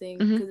podcasting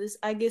Mm-hmm. because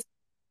I guess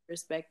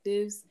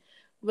perspectives.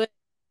 But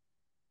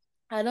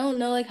I don't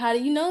know, like, how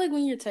do you know, like,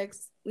 when you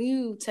text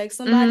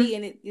Mm-hmm. somebody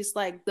and it's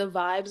like the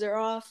vibes are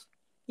off,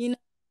 you know,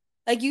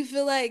 like you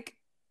feel like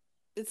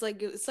it's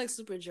like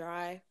super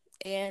dry,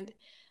 and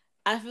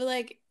I feel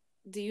like,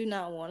 do you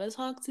not want to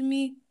talk to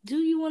me? Do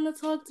you want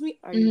to talk to me?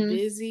 Are you Mm-hmm.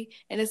 busy?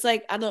 And it's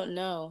like I don't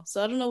know,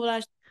 so I don't know what I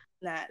should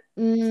do in that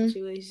Mm-hmm.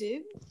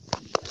 situation.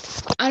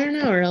 I don't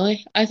know,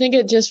 really. I think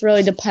it just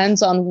really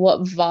depends on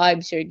what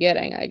vibes you're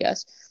getting, I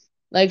guess.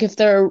 Like if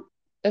they're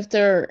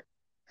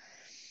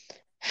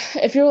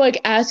if you're like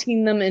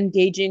asking them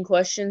engaging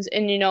questions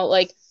and you know,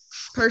 like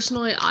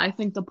personally I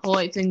think the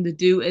polite thing to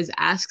do is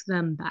ask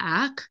them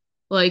back.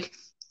 Like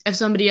if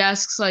somebody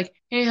asks like,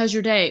 "Hey, how's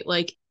your day?"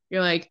 Like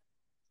you're like,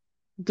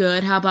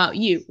 "Good, how about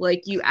you?"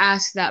 Like you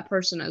ask that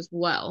person as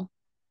well.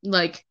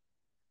 Like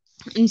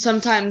and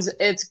sometimes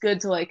it's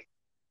good to like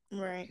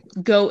Right.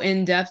 go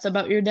in depth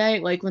about your day.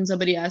 Like when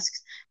somebody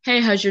asks,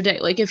 "Hey, how's your day?"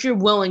 Like if you're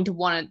willing to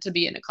want it to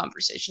be in a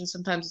conversation,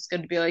 sometimes it's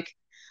good to be like,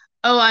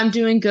 "Oh, I'm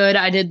doing good.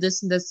 I did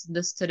this and this and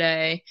this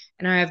today,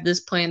 and I have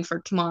this plan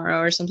for tomorrow,"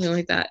 or something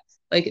like that.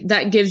 Like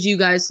that gives you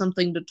guys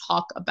something to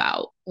talk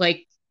about,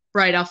 like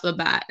right off the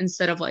bat,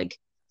 instead of like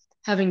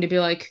having to be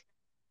like,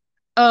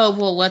 "Oh,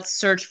 well, let's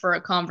search for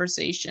a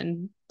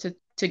conversation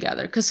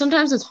together." Because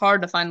sometimes it's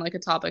hard to find like a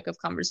topic of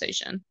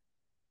conversation.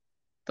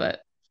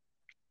 But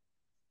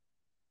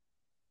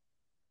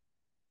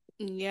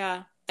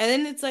Yeah. And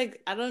then it's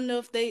like I don't know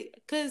if they,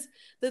 because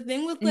the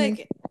thing with mhm,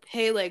 like,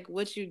 hey, like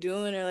what you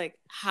doing, or like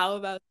how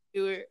about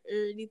do or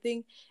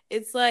anything.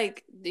 It's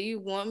like, do you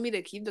want me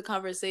to keep the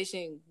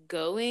conversation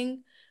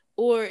going,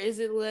 or is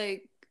it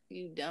like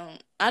you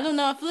don't? I don't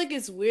know. I feel like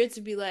it's weird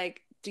to be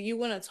like, do you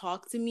want to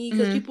talk to me?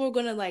 Because people are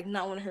gonna like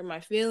not want to hurt my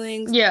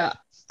feelings. Yeah.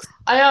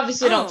 I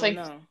obviously I don't don't think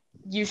know.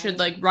 you should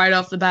like right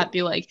off the bat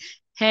be like,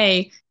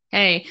 hey,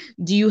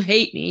 do you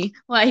hate me?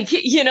 Like,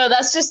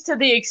 that's just to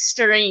the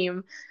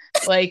extreme.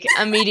 Like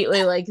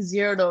immediately like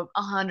 0 to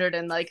 100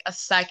 in like a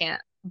second.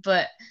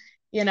 But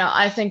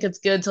I think it's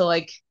good to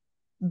like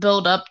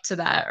build up to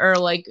that or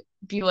like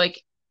be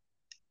like,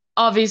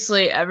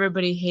 obviously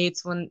everybody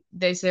hates when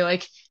they say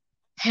like,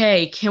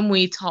 hey, can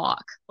we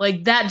talk?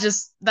 Like that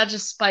just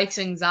spikes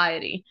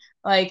anxiety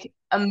like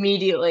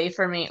immediately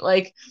for me.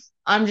 Like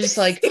I'm just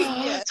like,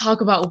 Yeah.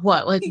 talk about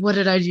what? Like what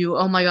did I do?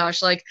 Oh my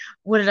gosh, like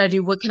what did I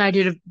do? What can I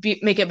do to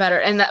make it better?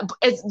 And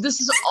this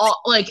is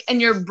all like,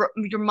 and your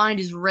mind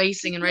is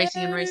racing and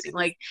racing and racing,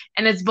 like,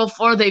 and it's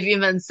before they've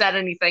even said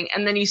anything,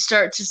 and then you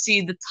start to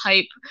see the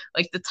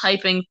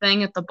typing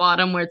thing at the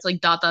bottom where it's like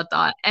dot dot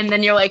dot, and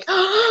then you're like,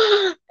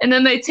 and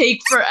then they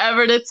take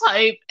forever to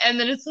type, and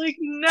then it's like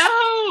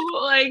no,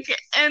 like,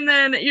 and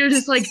then you're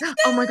just like,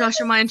 oh my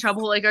gosh, am I in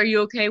trouble? Like, are you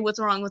okay? What's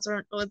wrong?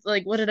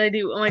 Like, what did I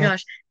do? Oh my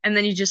gosh, and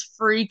then you just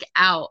freak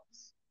out.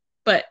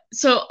 But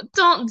so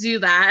don't do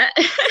that.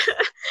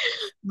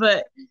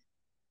 But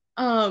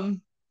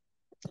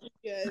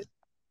Yes.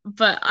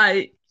 but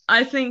I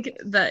think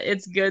that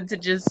it's good to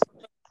just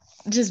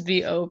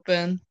be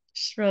open,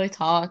 just really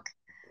talk.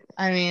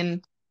 I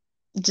mean,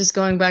 just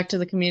going back to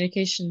the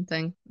communication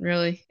thing,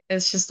 really.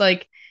 It's just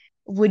like,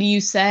 what do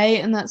you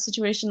say in that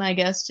situation? I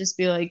guess just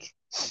be like,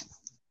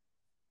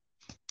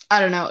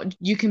 I don't know,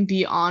 you can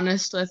be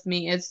honest with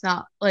me. It's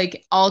not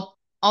like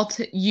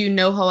you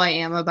know how I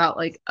am about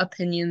like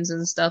opinions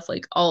and stuff.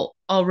 Like I'll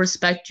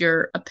respect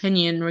your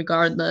opinion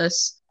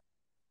regardless.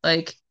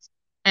 Like,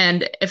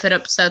 and if it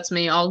upsets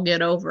me, I'll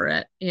get over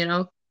it,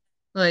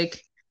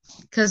 Like,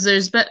 because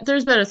there's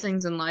better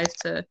things in life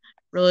to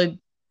really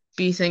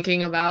be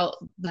thinking about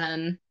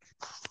than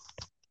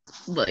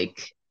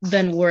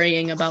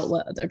worrying about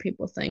what other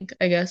people think,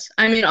 I guess.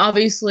 I mean,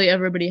 obviously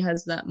everybody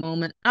has that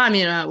moment. I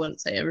mean, I wouldn't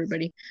say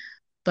everybody,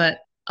 but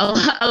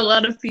a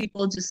lot of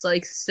people just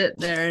like sit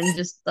there and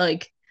just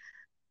like,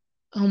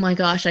 oh my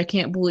gosh, I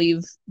can't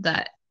believe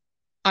that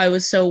I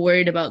was so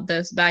worried about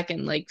this back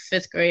in like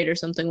fifth grade or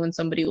something when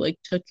somebody like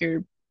took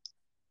your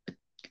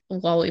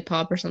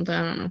lollipop or something.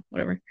 I don't know,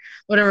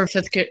 whatever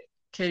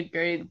kid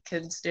grade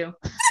kids do,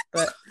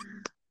 but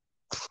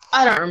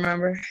I don't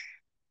remember.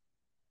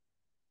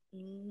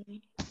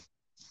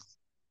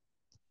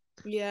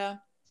 Yeah,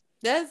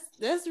 that's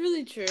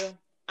really true.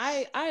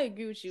 I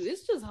agree with you.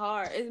 It's just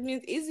hard. I mean,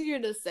 it's easier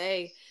to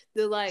say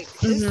that like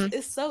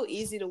it's so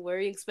easy to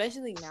worry,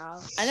 especially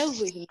now. I know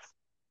with me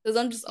because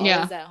I'm just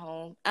always at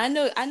home. I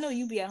know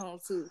you be at home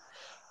too,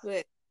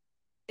 but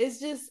it's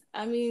just,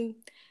 I mean,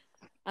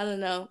 I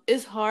don't know.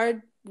 It's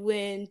hard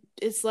when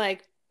it's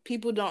like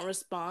people don't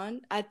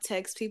respond. I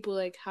text people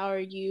like, "How are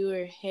you?"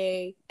 or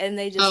 "Hey," and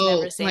they just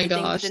never say My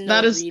anything, but gosh, then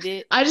they'll read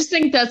it. I just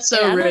think that's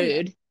so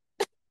rude.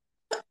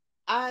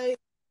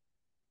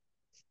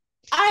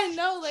 I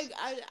know, like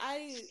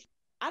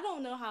I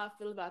don't know how I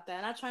feel about that,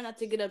 and I try not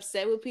to get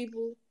upset with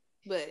people,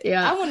 but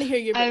I want to hear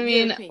your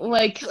opinion.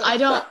 Like I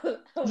don't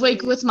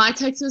like with my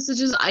text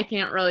messages, I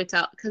can't really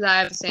tell because I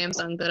have a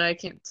Samsung that I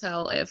can't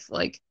tell if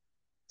like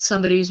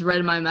somebody's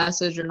read my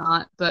message or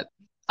not. But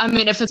I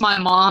mean, if it's my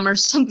mom or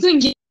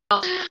something,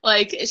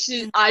 like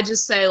I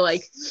just say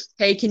like,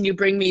 hey, can you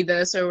bring me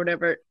this or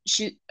whatever.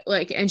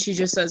 And she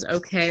just says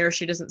okay, or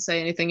she doesn't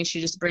say anything and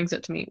she just brings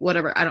it to me.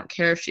 Whatever. I don't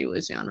care if she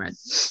leaves me on red.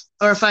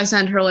 Or if I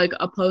send her like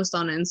a post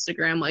on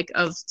Instagram like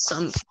of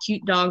some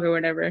cute dog or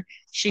whatever,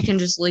 she can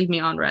just leave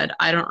me on red.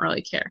 I don't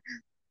really care.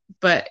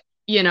 But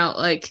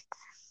like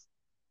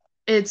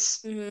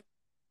it's I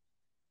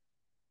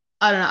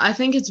don't know. I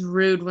think it's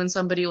rude when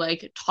somebody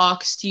like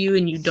talks to you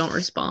and you don't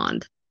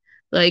respond.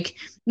 Like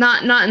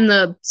not in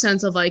the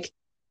sense of like,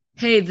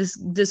 hey,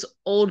 this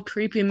old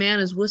creepy man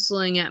is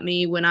whistling at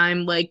me when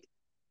I'm like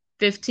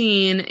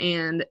 15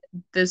 and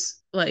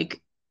this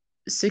like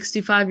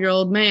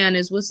 65-year-old man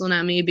is whistling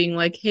at me being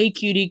like, hey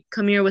cutie,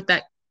 come here with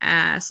that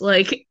ass.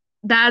 Like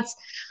that's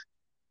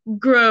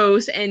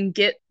gross and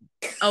get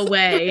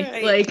away.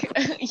 Right. Like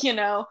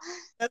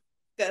That's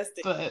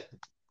disgusting. But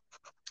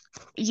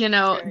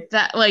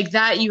that like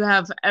that you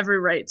have every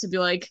right to be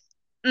like,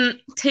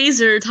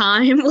 taser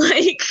time.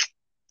 Like,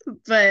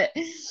 but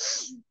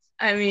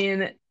I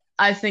mean,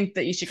 I think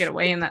that you should get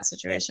away in that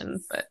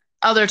situation. But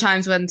other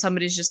times when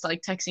somebody's just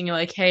like texting you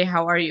like, hey,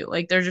 how are you?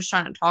 Like they're just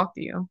trying to talk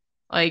to you.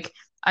 Like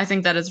I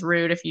think that is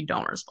rude if you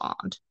don't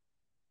respond.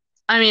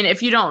 I mean,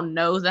 if you don't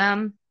know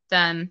them,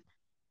 then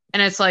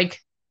and it's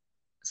like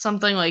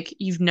something like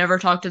you've never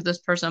talked to this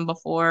person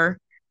before.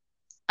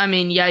 I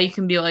mean, yeah, you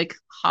can be like,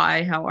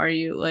 hi, how are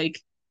you?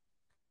 Like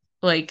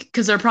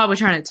because they're probably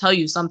trying to tell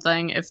you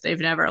something if they've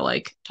never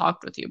like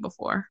talked with you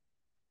before.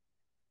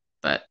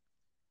 But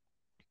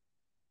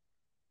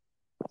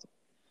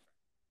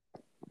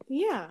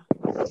Yeah.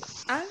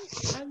 I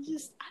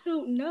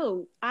don't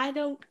know. I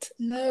don't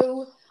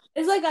know.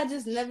 It's like I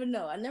just never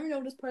know. I never know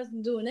what this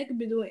person's doing. They could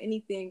be doing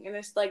anything, and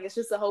it's like it's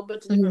just a whole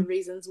bunch of different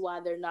reasons why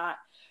they're not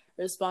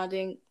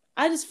responding.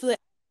 I just feel like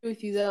I agree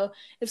with you though.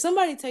 If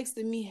somebody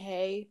texted me,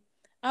 "Hey,"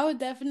 I would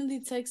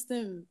definitely text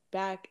them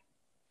back.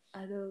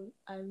 I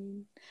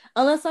mean,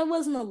 unless I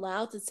wasn't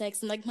allowed to text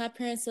them, like my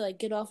parents said, like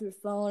get off your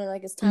phone, or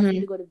like it's time for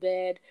you to go to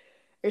bed,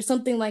 or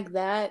something like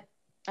that.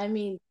 I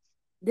mean,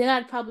 then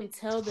I'd probably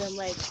tell them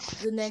like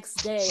the next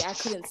day I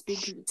couldn't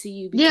speak to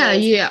you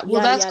because Yeah. Well,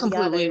 yada that's yada yada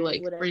completely or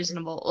like whatever.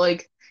 reasonable.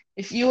 Like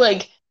if you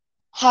like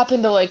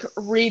happen to like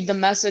read the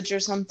message or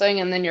something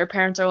and then your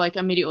parents are like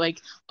immediately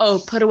like,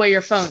 "Oh, put away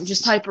your phone.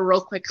 Just type a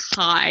real quick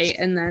hi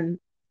and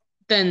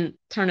then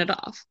turn it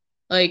off."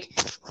 Like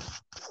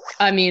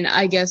I mean,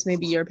 I guess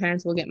maybe your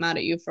parents will get mad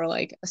at you for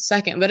like a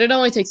second, but it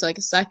only takes like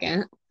a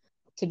second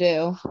to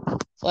do.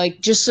 Like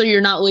just so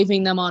you're not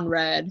leaving them on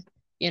red,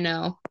 you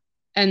know.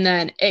 And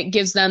then it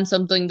gives them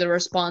something to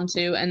respond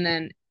to and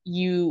then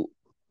you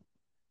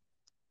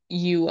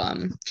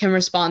can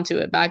respond to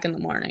it back in the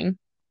morning,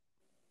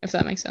 if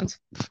that makes sense.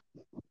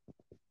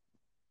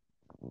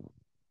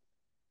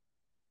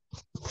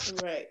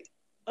 Right.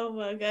 Oh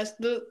my gosh.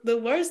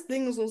 The worst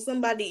thing is when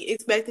somebody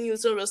expecting you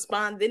to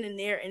respond then and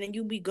there, and then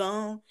you be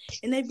gone,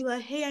 and they be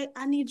like, "Hey,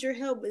 I need your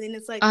help," and then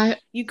it's like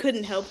you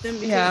couldn't help them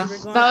because Yeah, you were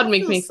gone. that would I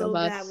make feel me feel so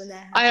bad. bad when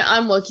that happens.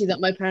 I'm lucky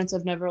that my parents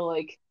have never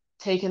like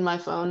taken my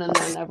phone and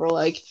they're never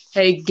like,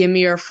 "Hey, give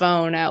me your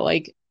phone at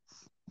like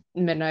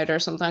midnight or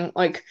something."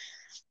 Like,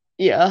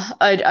 yeah,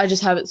 I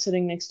just have it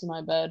sitting next to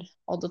my bed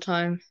all the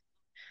time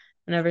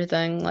and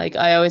everything. Like,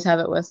 I always have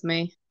it with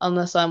me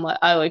unless I'm like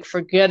I like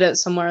forget it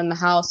somewhere in the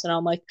house and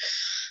I'm like,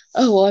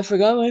 "Oh, well, I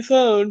forgot my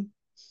phone.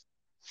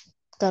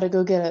 Gotta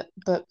go get it."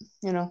 But,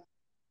 you know,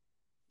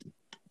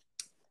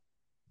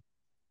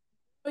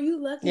 Are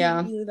you lucky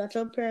yeah. you that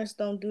your parents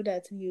don't do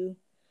that to you?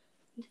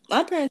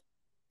 My parents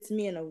did it to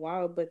me in a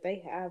while, but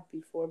they have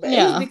before. But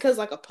it was Yeah, because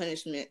like a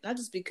punishment, not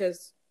just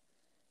because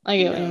I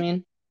get what you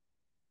mean.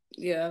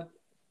 Yeah.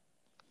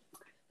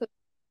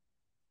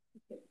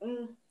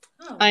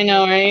 I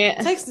know, right?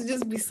 Text would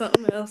just be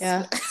something else.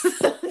 Yeah.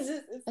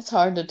 It's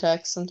hard to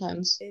text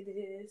sometimes. It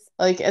is.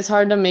 Like, it's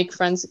hard to make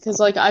friends because,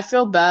 like, I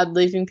feel bad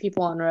leaving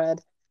people on red.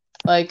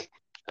 Like,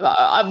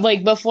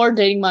 like before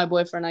dating my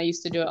boyfriend, I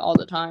used to do it all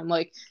the time.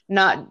 Like,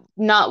 not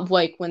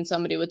like when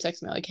somebody would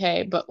text me like,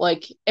 "Hey," but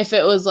like if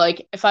it was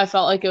like if I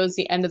felt like it was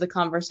the end of the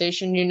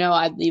conversation,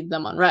 I'd leave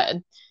them on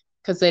red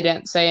because they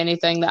didn't say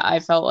anything that I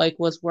felt like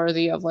was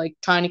worthy of like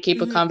trying to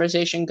keep a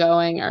conversation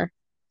going or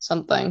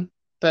something.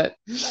 But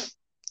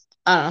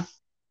I don't know.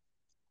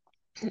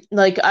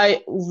 Like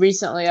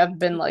I've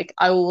been like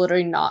I will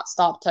literally not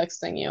stop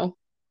texting you.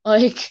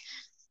 Like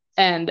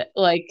and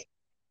like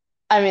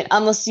I mean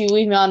unless you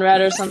leave me on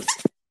red or something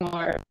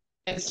or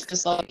it's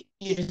just like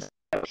you just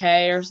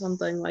okay or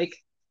something like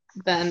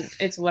then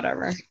it's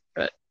whatever.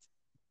 But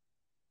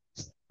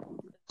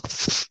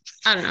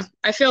I don't know.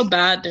 I feel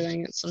bad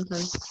doing it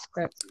sometimes.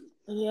 But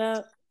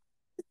Yeah.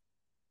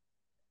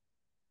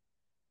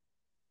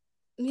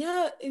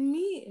 Yeah, and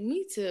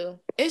me too.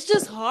 It's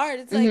just hard.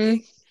 It's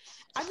like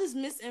I just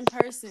miss in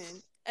person.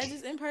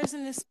 In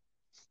person is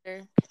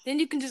better. Then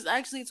you can just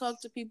actually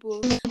talk to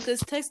people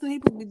because texting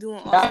people be doing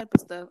all type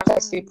of stuff. I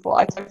text people.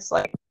 I text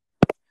like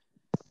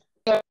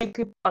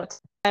people all the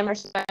time or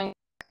something.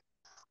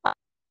 I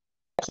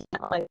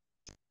can't like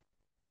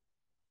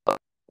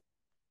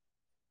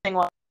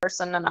one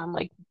person and I'm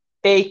like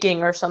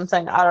baking or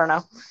something. I don't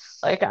know.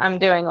 Like I'm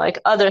doing like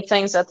other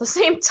things at the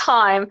same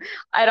time.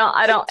 I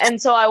don't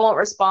and so I won't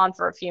respond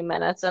for a few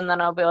minutes and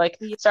then I'll be like,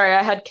 "Sorry,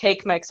 I had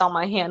cake mix on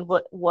my hand.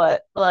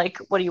 What like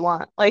what do you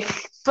want?"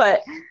 Like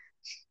but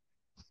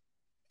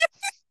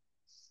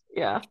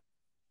yeah.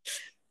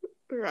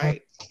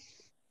 Right.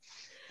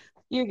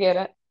 You get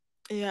it.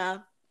 Yeah.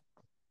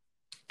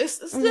 It's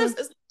just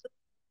it's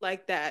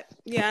like that.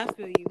 Yeah, I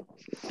feel you.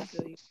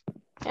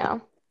 Yeah.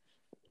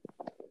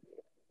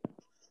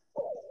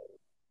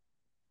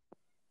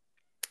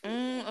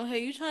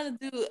 Okay, you trying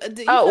to do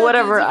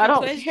whatever. a I different don't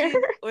question care.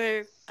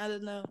 or I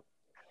don't know.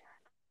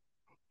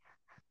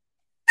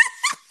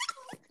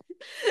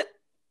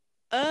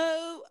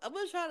 I'm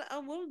gonna try to. I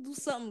want to do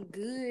something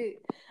good.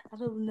 I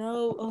don't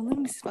know. Oh, let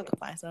me see if I can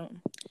find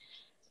something.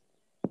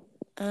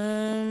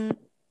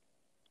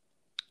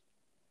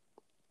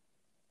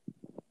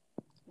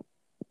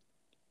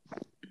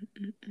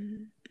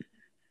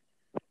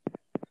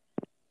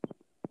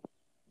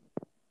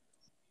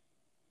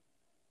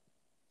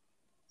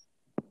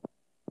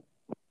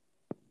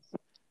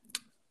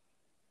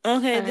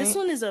 Okay, this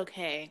one is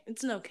okay.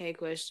 It's an okay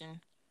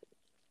question.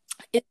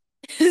 It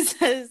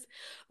says,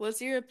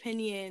 "What's your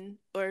opinion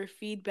or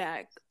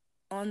feedback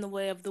on the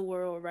way of the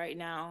world right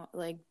now?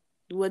 Like,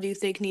 what do you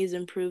think needs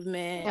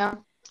improvement? Yeah.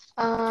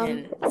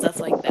 And stuff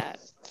like that."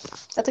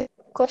 That's a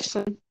good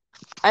question.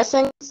 I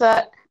think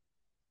that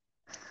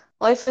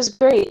life is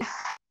great.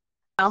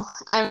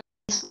 I'm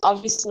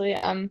obviously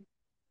I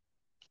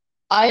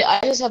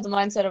just have the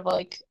mindset of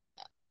like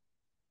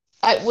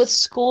with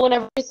school and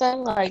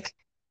everything, like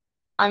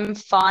I'm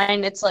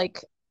fine. It's like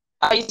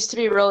I used to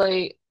be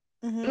really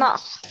Mm-hmm.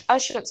 not I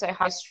shouldn't say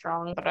high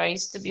strung, but I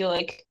used to be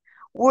like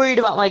worried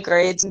about my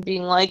grades and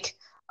being like,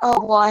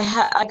 oh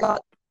well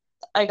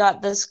I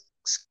got this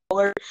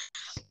score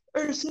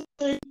or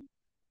something.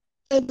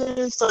 And then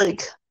it's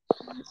like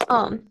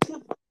um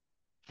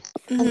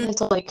and Mm-hmm.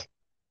 it's like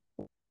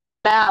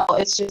now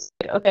it's just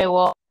like, okay,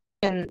 well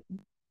I can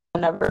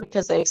whenever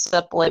because they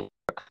accept late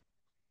work.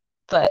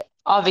 But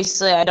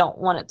obviously I don't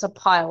want it to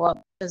pile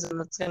up because then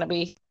it's gonna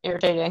be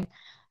irritating.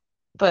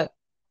 But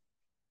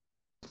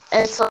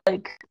it's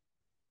like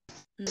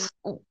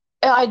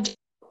I just,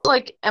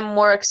 like am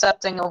more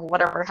accepting of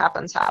whatever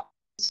happens, I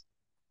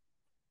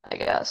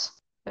guess,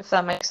 if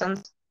that makes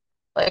sense.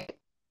 Like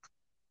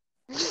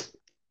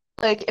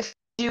if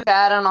you do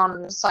bad on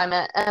an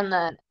assignment and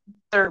then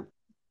their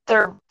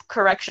their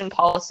correction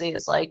policy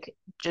is like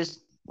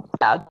just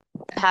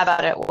have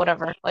at it,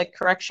 whatever, like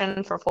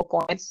correction for full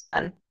points,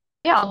 and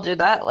yeah, I'll do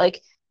that.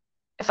 Like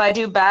if I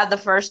do bad the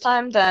first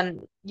time,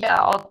 then yeah,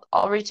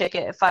 I'll retake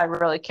it if I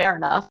really care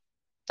enough.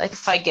 Like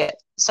if I get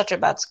such a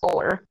bad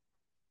score.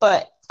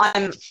 But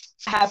I'm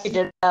happy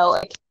to know,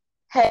 like,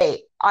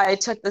 hey, I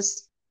took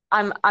this.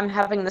 I'm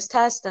having this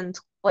test in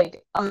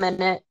like a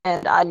minute,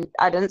 and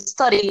I didn't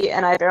study,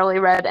 and I barely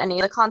read any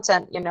of the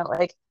content.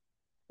 Like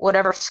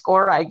whatever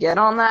score I get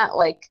on that,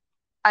 like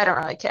I don't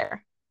really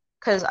care,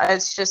 because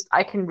it's just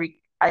I can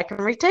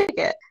retake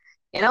it,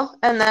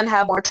 and then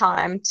have more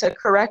time to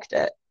correct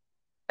it,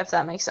 if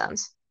that makes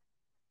sense.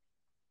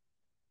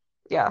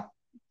 Yeah,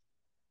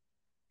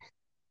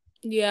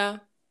 Yeah.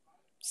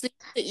 So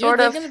you're sort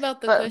of. thinking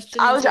about the But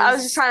question in I terms was of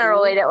just trying to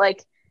relate school? it like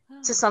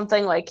to Oh.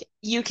 something like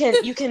you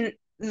can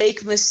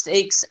make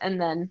mistakes and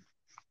then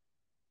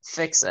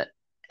fix it.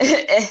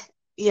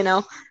 you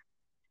know,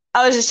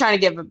 I was just trying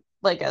to give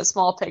like a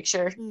small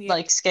picture, Yeah.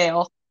 like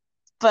scale.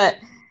 But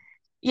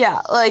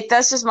yeah, like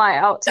that's just my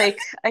outtake,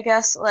 I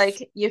guess.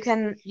 Like you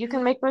can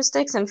make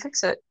mistakes and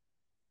fix it,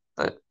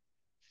 but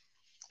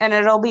and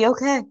it'll be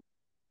okay.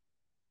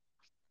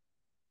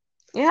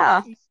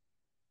 Yeah,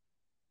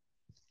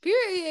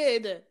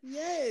 Period.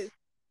 Yes.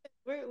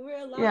 We're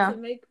allowed yeah. to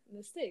make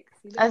mistakes.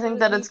 You I don't think gotta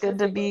that be it's good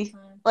to perfect all the be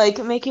time.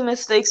 like making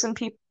mistakes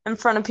in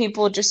front of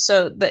people just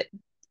so that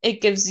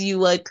it gives you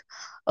like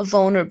a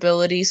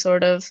vulnerability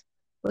sort of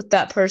with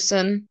that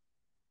person.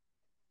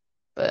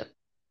 But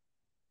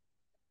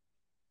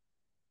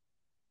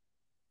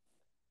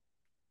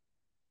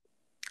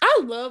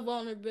I love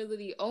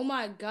vulnerability. Oh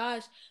my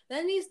gosh.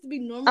 That needs to be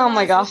oh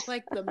my normalized gosh. with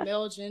like the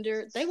male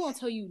gender. They won't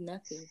tell you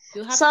nothing.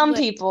 You'll have to Some like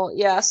people,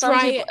 yeah, some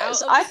try people. it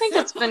out of I think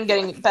it's been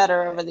getting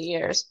better over the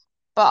years,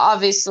 but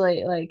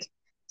obviously, like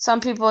some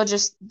people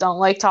just don't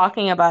like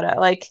talking about it.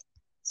 Like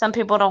some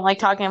people don't like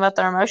talking about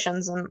their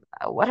emotions and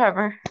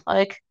whatever.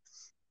 Like,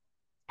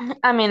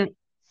 I mean,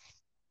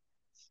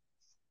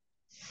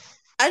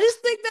 I just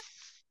think that's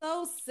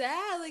so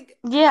sad. Like,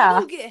 how do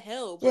yeah, you get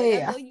help? yeah, Like, yeah, I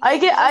yeah. feel like,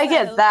 like how does I that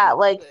get help that. you?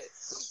 Like, But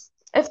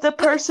if the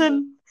but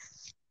person,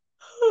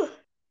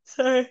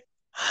 sorry,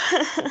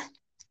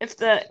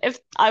 if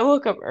I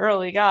woke up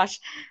early, gosh,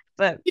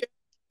 but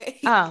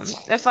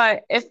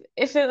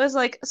if it was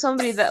like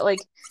somebody that like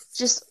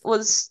just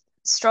was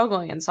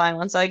struggling in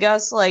silence, I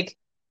guess, like,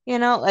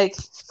 like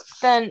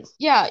then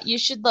yeah, you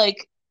should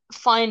like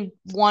find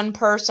one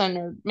person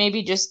or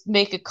maybe just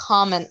make a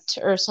comment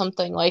or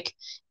something like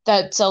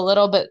that's a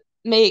little bit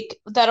make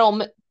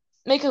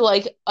it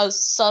like a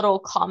subtle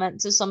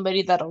comment to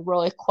somebody that'll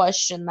really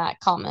question that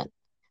comment.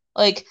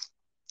 Like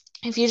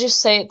if you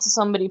just say it to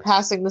somebody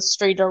passing the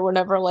street or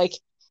whatever, like,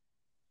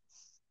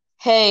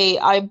 hey,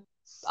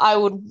 I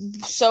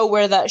would so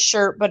wear that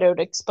shirt, but it would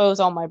expose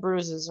all my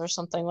bruises or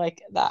something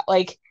like that.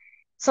 Like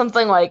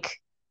something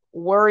like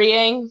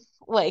worrying.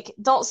 Like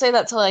don't say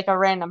that to like a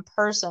random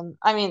person.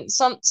 I mean,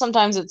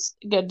 sometimes it's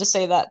good to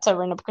say that to a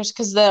random person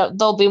because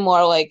they'll be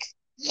more like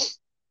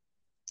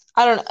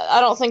I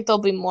don't think they'll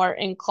be more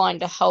inclined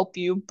to help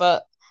you,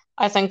 but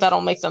I think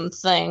that'll make them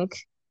think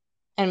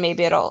and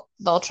maybe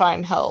they'll try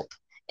and help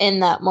in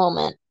that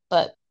moment.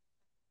 But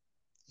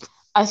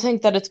I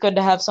think that it's good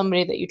to have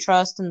somebody that you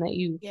trust and that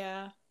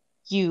yeah.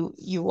 you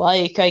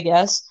like, I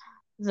guess,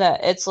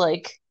 that it's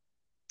like,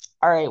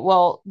 all right,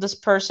 well, this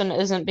person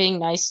isn't being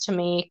nice to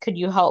me. Could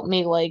you help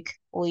me like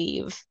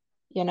leave,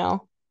 you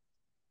know?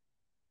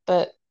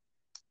 But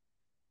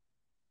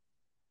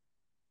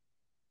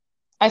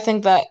I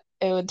think that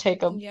it would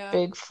take a Yeah.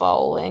 big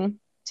following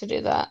to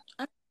do that,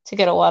 I- to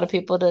get a lot of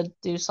people to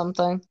do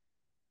something.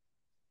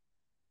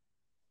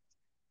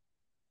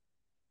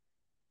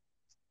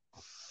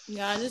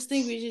 Yeah, I just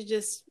think we should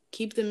just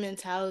keep the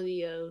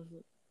mentality of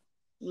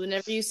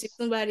whenever you see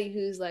somebody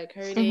who's like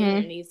hurting or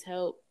Mm-hmm. needs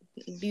help,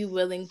 be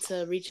willing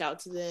to reach out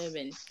to them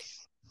and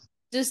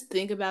just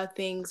think about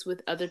things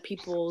with other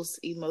people's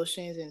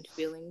emotions and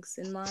feelings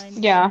in mind.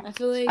 Yeah, I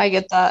feel I like,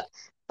 get that.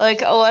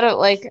 Like a lot of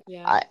like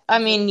yeah, I I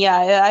feel mean,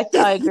 yeah,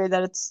 I agree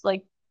that it's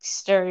like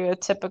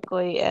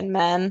stereotypically in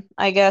men,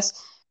 I guess,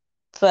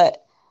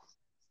 but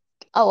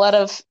a lot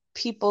of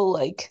people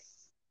like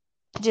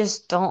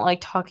just don't like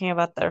talking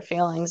about their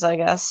feelings, I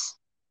guess.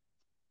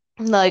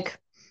 Like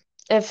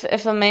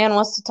if a man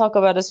wants to talk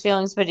about his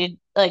feelings, but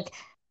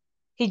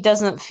he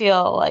doesn't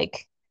feel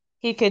like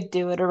he could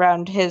do it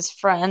around his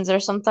friends or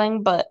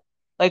something, but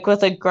like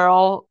with a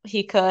girl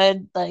he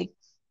could, like,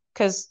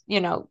 because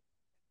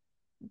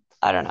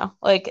I don't know,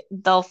 like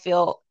they'll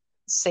feel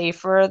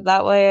safer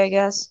that way, I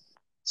guess.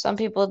 Some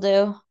people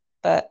do,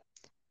 but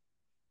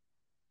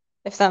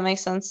if that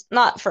makes sense,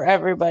 not for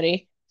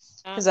everybody,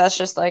 Yeah. because that's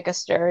just like a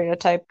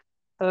stereotype.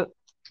 But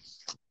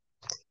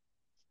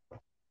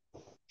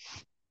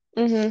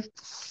hmm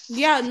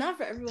Yeah, not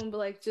for everyone, but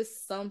like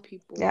just some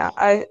people. yeah,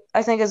 I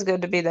think it's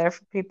good to be there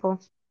for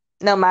people,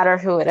 no matter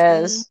who it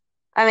Mm. is.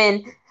 I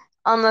mean,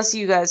 unless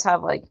you guys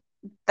have like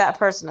that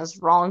person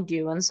has wronged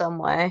you in some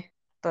way,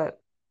 but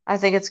I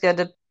think it's good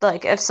to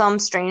like if some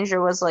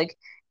stranger was like,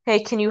 "Hey,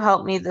 can you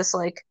help me?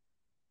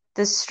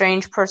 This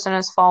strange person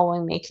is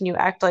following me. Can you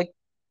act like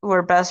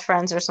we're best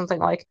friends or something?"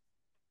 Like,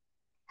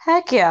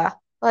 heck yeah.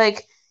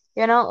 Like,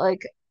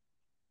 like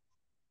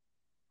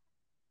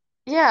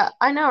yeah,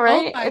 I know, Oh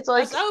right? my It's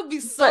gosh, like, that would be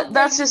so but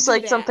that's brave to just do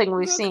like that. something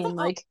we've Girl, come seen. on.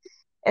 Like,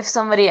 if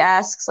somebody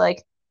asks,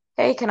 like,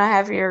 "Hey, can I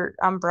have your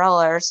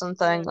umbrella or Yeah.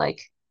 something?"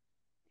 Like,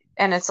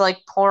 and it's like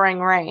pouring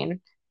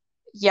rain.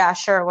 Yeah,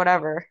 sure,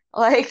 whatever.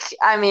 Like,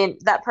 I mean,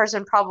 that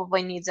person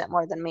probably needs it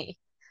more than me.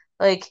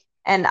 Like,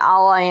 and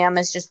all I am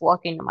is just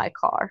walking to my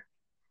car.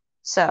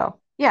 So,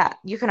 yeah,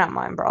 you can have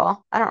my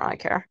umbrella. I don't really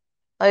care.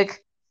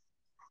 Like,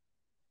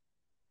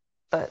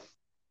 but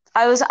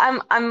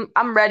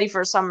I'm ready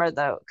for summer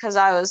though, because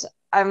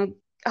I'm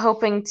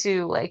hoping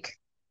to like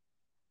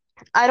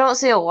I don't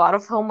see a lot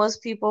of homeless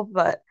people,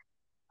 but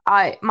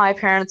my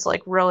parents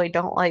like really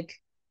don't like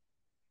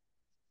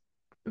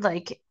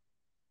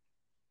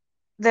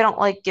they don't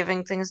like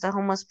giving things to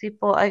homeless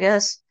people, I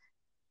guess.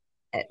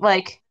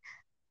 Like,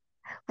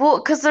 well,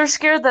 because they're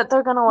scared that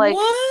they're gonna like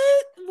What?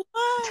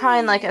 try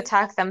and like Why?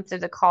 attack them through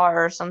the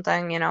car or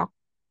something.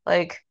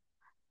 Like,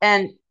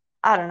 and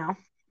I don't know,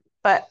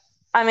 but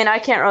I mean, I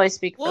can't really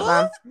speak for What?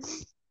 them,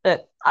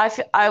 but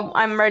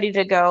I'm ready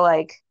to go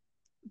like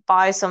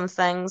buy some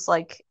things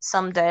like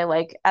someday,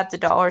 like at the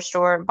dollar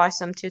store, buy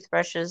some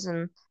toothbrushes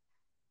and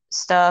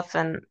stuff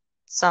and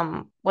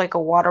some like a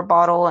water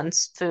bottle and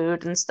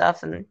food and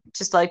stuff and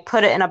just like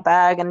put it in a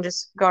bag and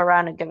just go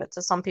around and give it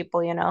to some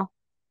people.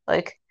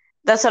 Like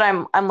that's what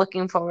I'm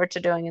looking forward to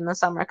doing in the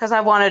summer because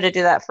I've wanted to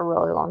do that for a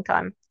really long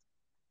time.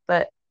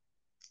 But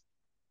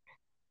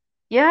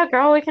yeah,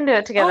 girl, we can do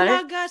it Oh together.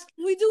 my gosh,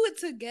 can we do it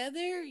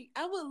together?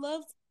 I would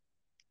love to.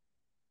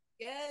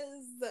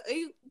 Yes.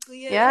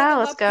 Yeah, and I Yeah, got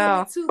my let's period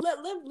go. too.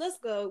 Let's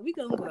go. We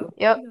gonna go. We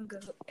Yep. gonna go.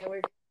 And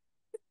we're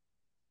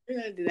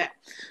gonna do that.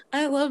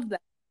 I love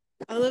that.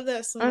 I love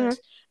that so hmm much.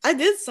 I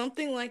did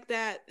something like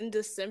that in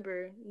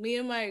December. Me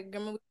and my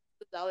grandma went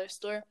to the dollar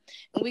store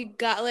and we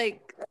got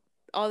like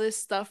all this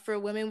stuff for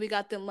women. We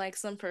got them like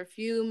some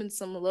perfume and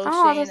some Oh,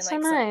 lotion and that's so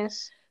like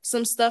nice.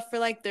 some stuff for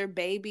like their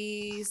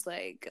babies.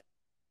 Like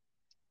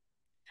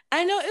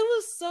I know it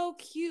was so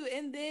cute.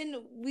 And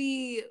then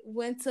we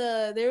went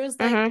to there was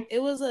like hmm it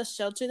was a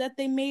shelter that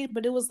they made,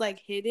 but it was like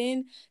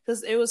hidden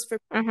because it was for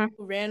hmm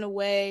people who ran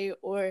away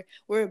or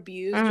were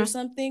abused or hmm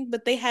something.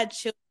 But they had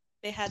children,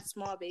 they had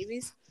small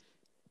babies,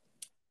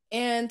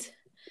 and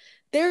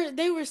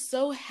they were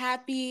so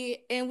happy.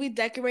 And we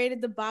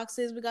decorated the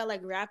boxes. We got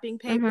like wrapping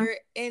hmm paper,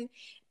 and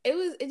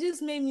it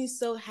just made me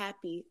so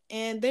happy.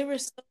 And they were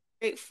so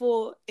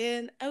grateful,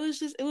 and it was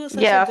such a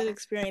Yeah, good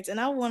experience. And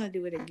I want to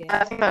do it I again.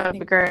 think that I would be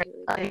think we can great.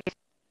 do it again.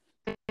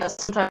 Like,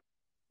 sometimes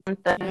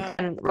something Yeah.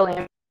 can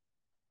really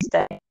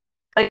stay.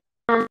 Like,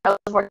 I remember I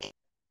was working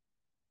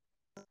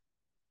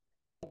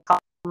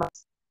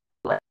almost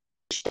like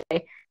each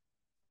day,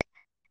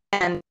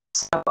 and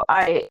so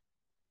I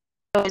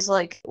always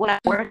like when I'm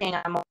working,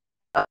 I'm like,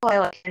 oh, I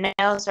like your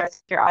nails, or I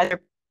think your eyes are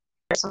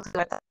or something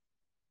like that,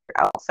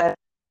 your outfit,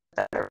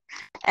 or,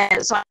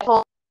 and so I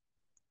told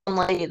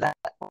one lady that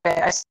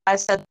okay, I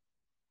said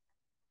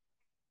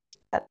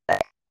that day,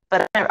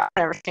 but I've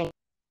never seen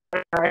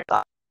her. I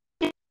thought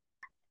I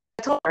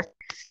told her,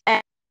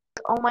 and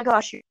oh my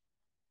gosh, you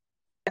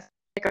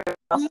like her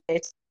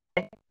outfit,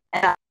 and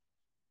I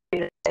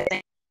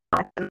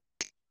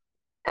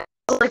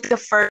was like the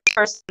first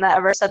person that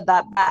ever said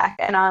that back,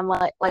 and I'm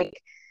like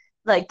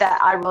that.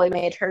 I really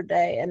made her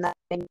day, and that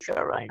made me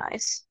feel really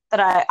nice that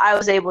I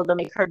was able to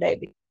make her day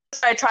because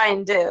that's what I try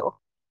and do,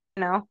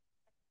 you know.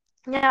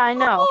 Yeah, I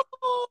know.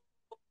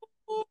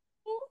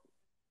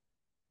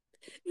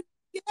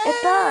 It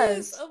Yes.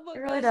 does. Oh my It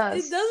really gosh.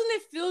 It does. doesn't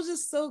it feel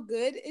just so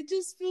good? It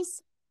just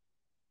feels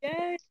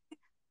yeah.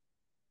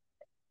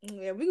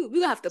 Yeah, we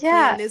gonna have to plan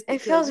Yeah, this it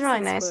because feels this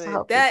really is nice to fun.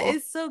 help That people.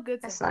 is so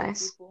good to It's help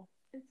nice. people.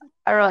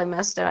 I really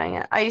miss doing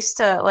it. I used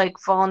to like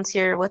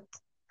volunteer with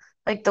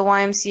like the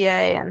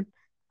YMCA, and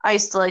I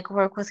used to like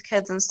work with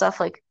kids and stuff.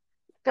 Like,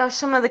 gosh,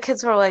 some of the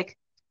kids were like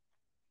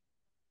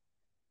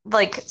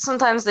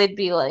sometimes they'd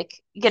be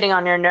like getting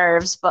on your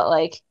nerves, but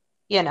like,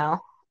 you know.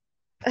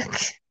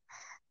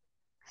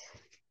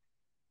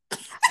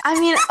 I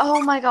mean,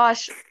 oh my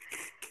gosh.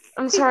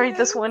 I'm sorry,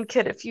 this Yes. one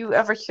kid, if you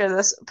ever hear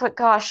this, but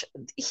gosh,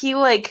 he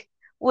like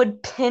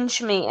would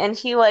pinch me and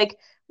he like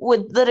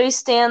would literally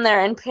stand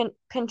there and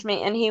pinch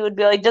me, and he would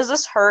be like, "Does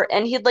this hurt?"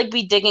 And he'd like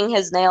be digging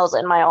his nails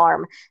in my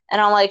arm, and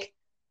I'm like,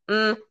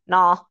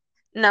 nah,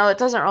 no, it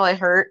doesn't really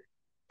hurt.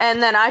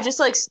 And then I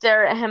just like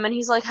stare at him, and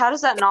he's like, "How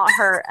does that not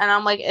hurt?" And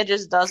I'm like, "It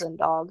just doesn't,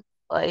 dog."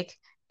 Like,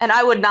 and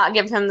I would not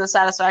give him the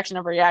satisfaction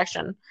of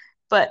reaction,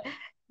 but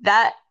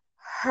that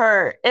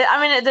hurt.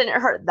 I mean, it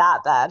didn't hurt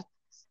that bad,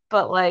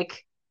 but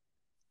like,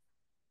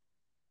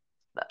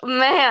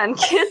 man,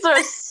 kids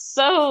are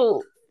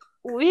so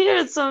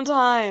weird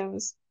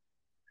sometimes.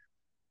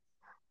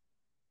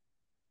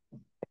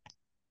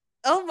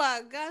 Oh my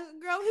gosh,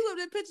 girl, he would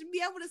have pictured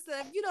me. I would have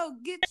said, if you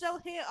don't get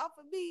your head off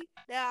of me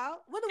now,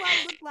 what do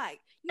I look like?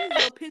 You need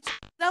to go pinch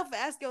yourself and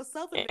ask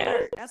yourself if it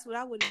hurt. That's what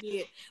I would have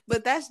did.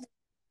 But that's me.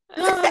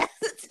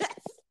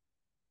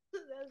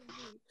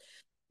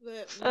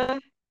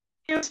 But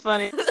It was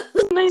funny.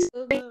 Nice.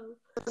 I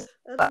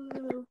don't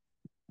know.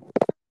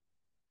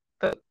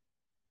 But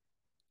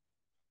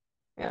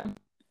yeah,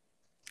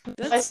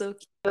 That's so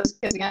cute. those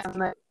kids again.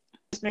 That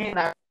me and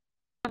I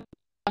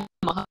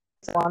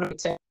wanted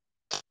to.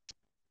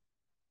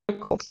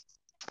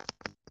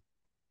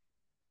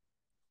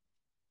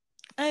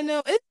 I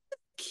know, it's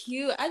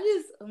cute.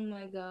 Oh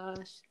my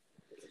gosh.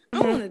 I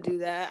want to do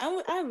that.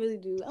 I really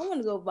do. I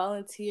want to go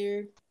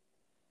volunteer.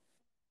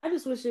 I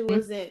just wish it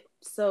wasn't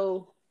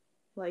so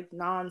like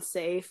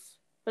non-safe,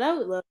 but I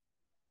would love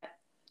that.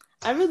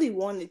 I really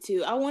wanted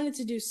to. I wanted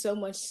to do so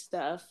much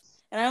stuff,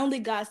 and I only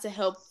got to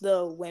help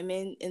the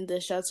women in the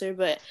shelter,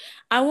 but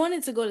I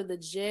wanted to go to the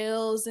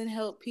jails and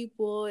help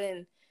people,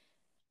 and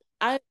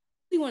I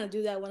really want to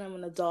do that when I'm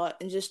an adult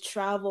and just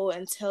travel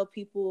and tell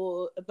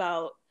people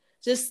about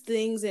just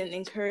things and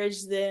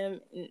encourage them.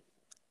 And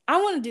I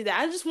want to do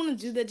that. I just want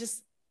to do that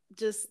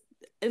just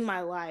in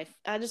my life.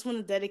 I just want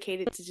to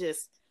dedicate it to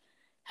just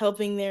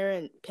helping there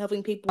and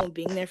helping people and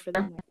being there for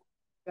them. Oh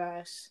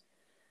gosh.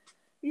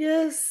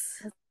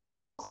 Yes.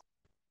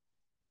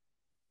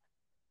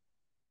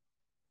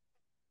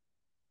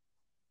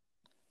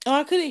 Oh,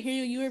 I couldn't hear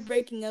you. You were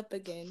breaking up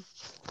again.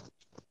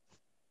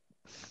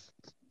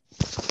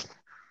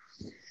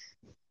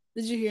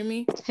 Did you hear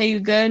me? Hey, you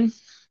good?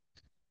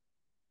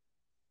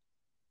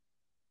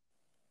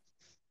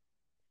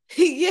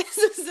 Yes,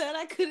 I said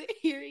I couldn't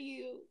hear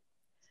you.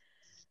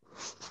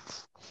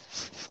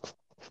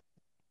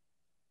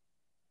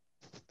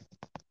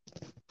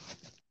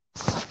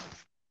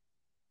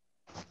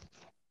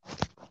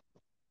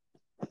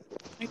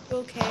 Are you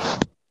okay?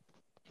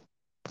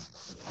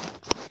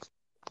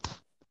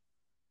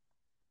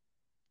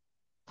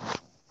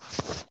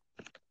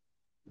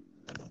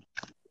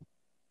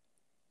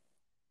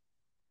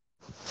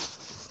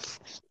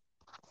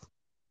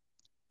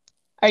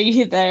 Are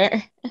you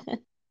there?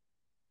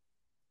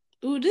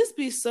 Ooh, this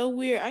be so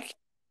weird. I can't...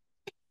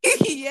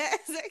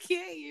 Yes, I can't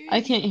hear you.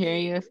 I can't hear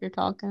you if you're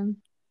talking.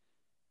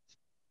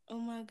 Oh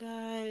my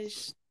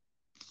gosh.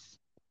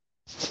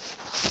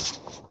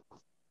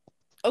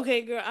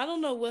 Okay, girl, I don't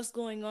know what's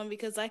going on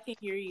because I can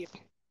hear you.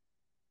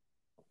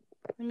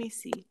 Let me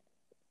see.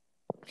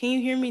 Can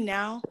you hear me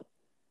now?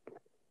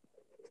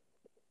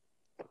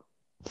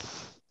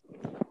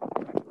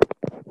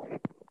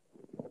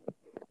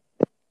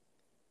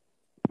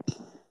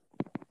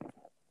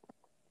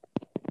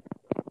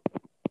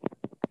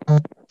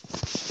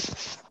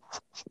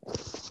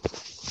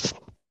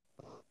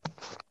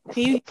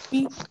 Can you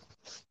hear me?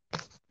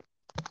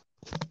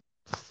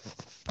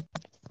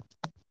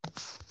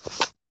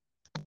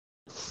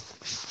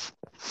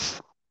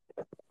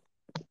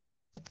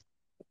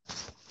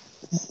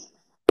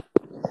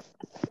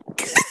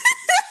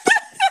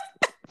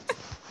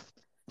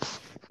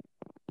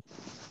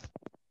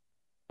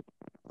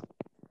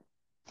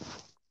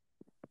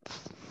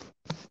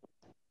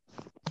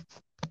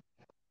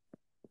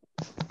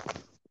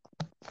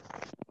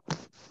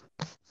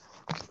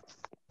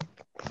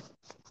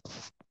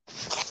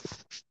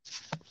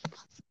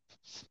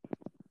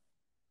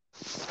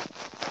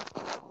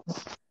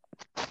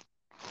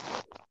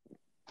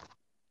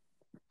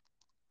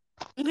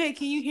 Okay,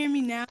 can you hear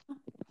me now?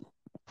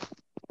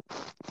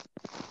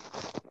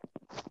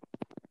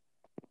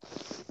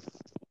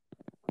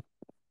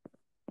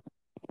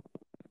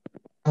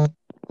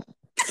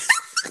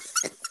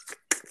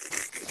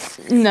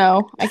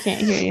 No, I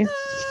can't hear you.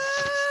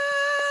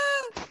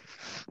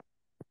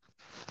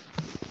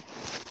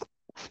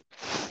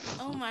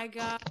 Oh my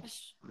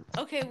gosh.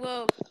 Okay,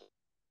 well,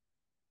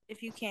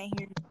 if you can't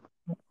hear me.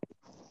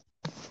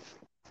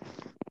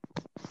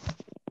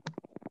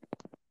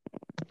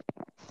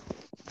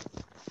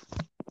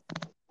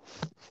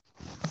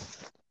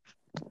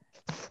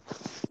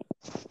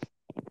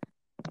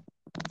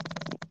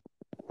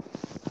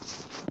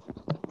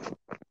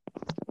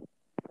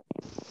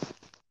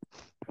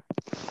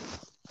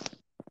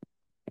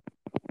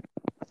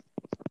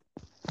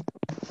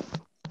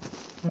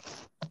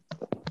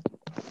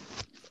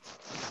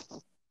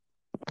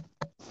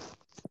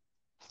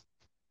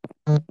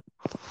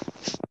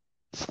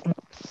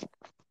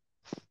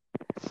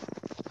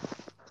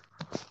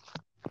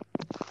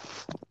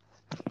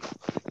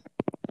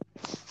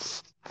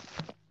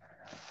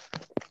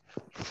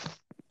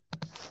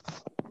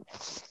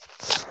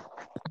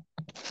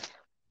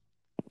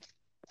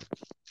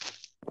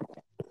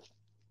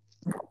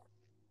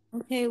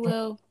 Okay,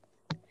 well,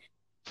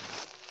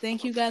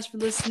 thank you guys for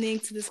listening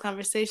to this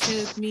conversation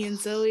with me and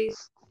Zoe.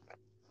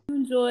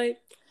 Enjoy.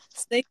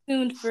 Stay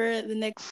tuned for the next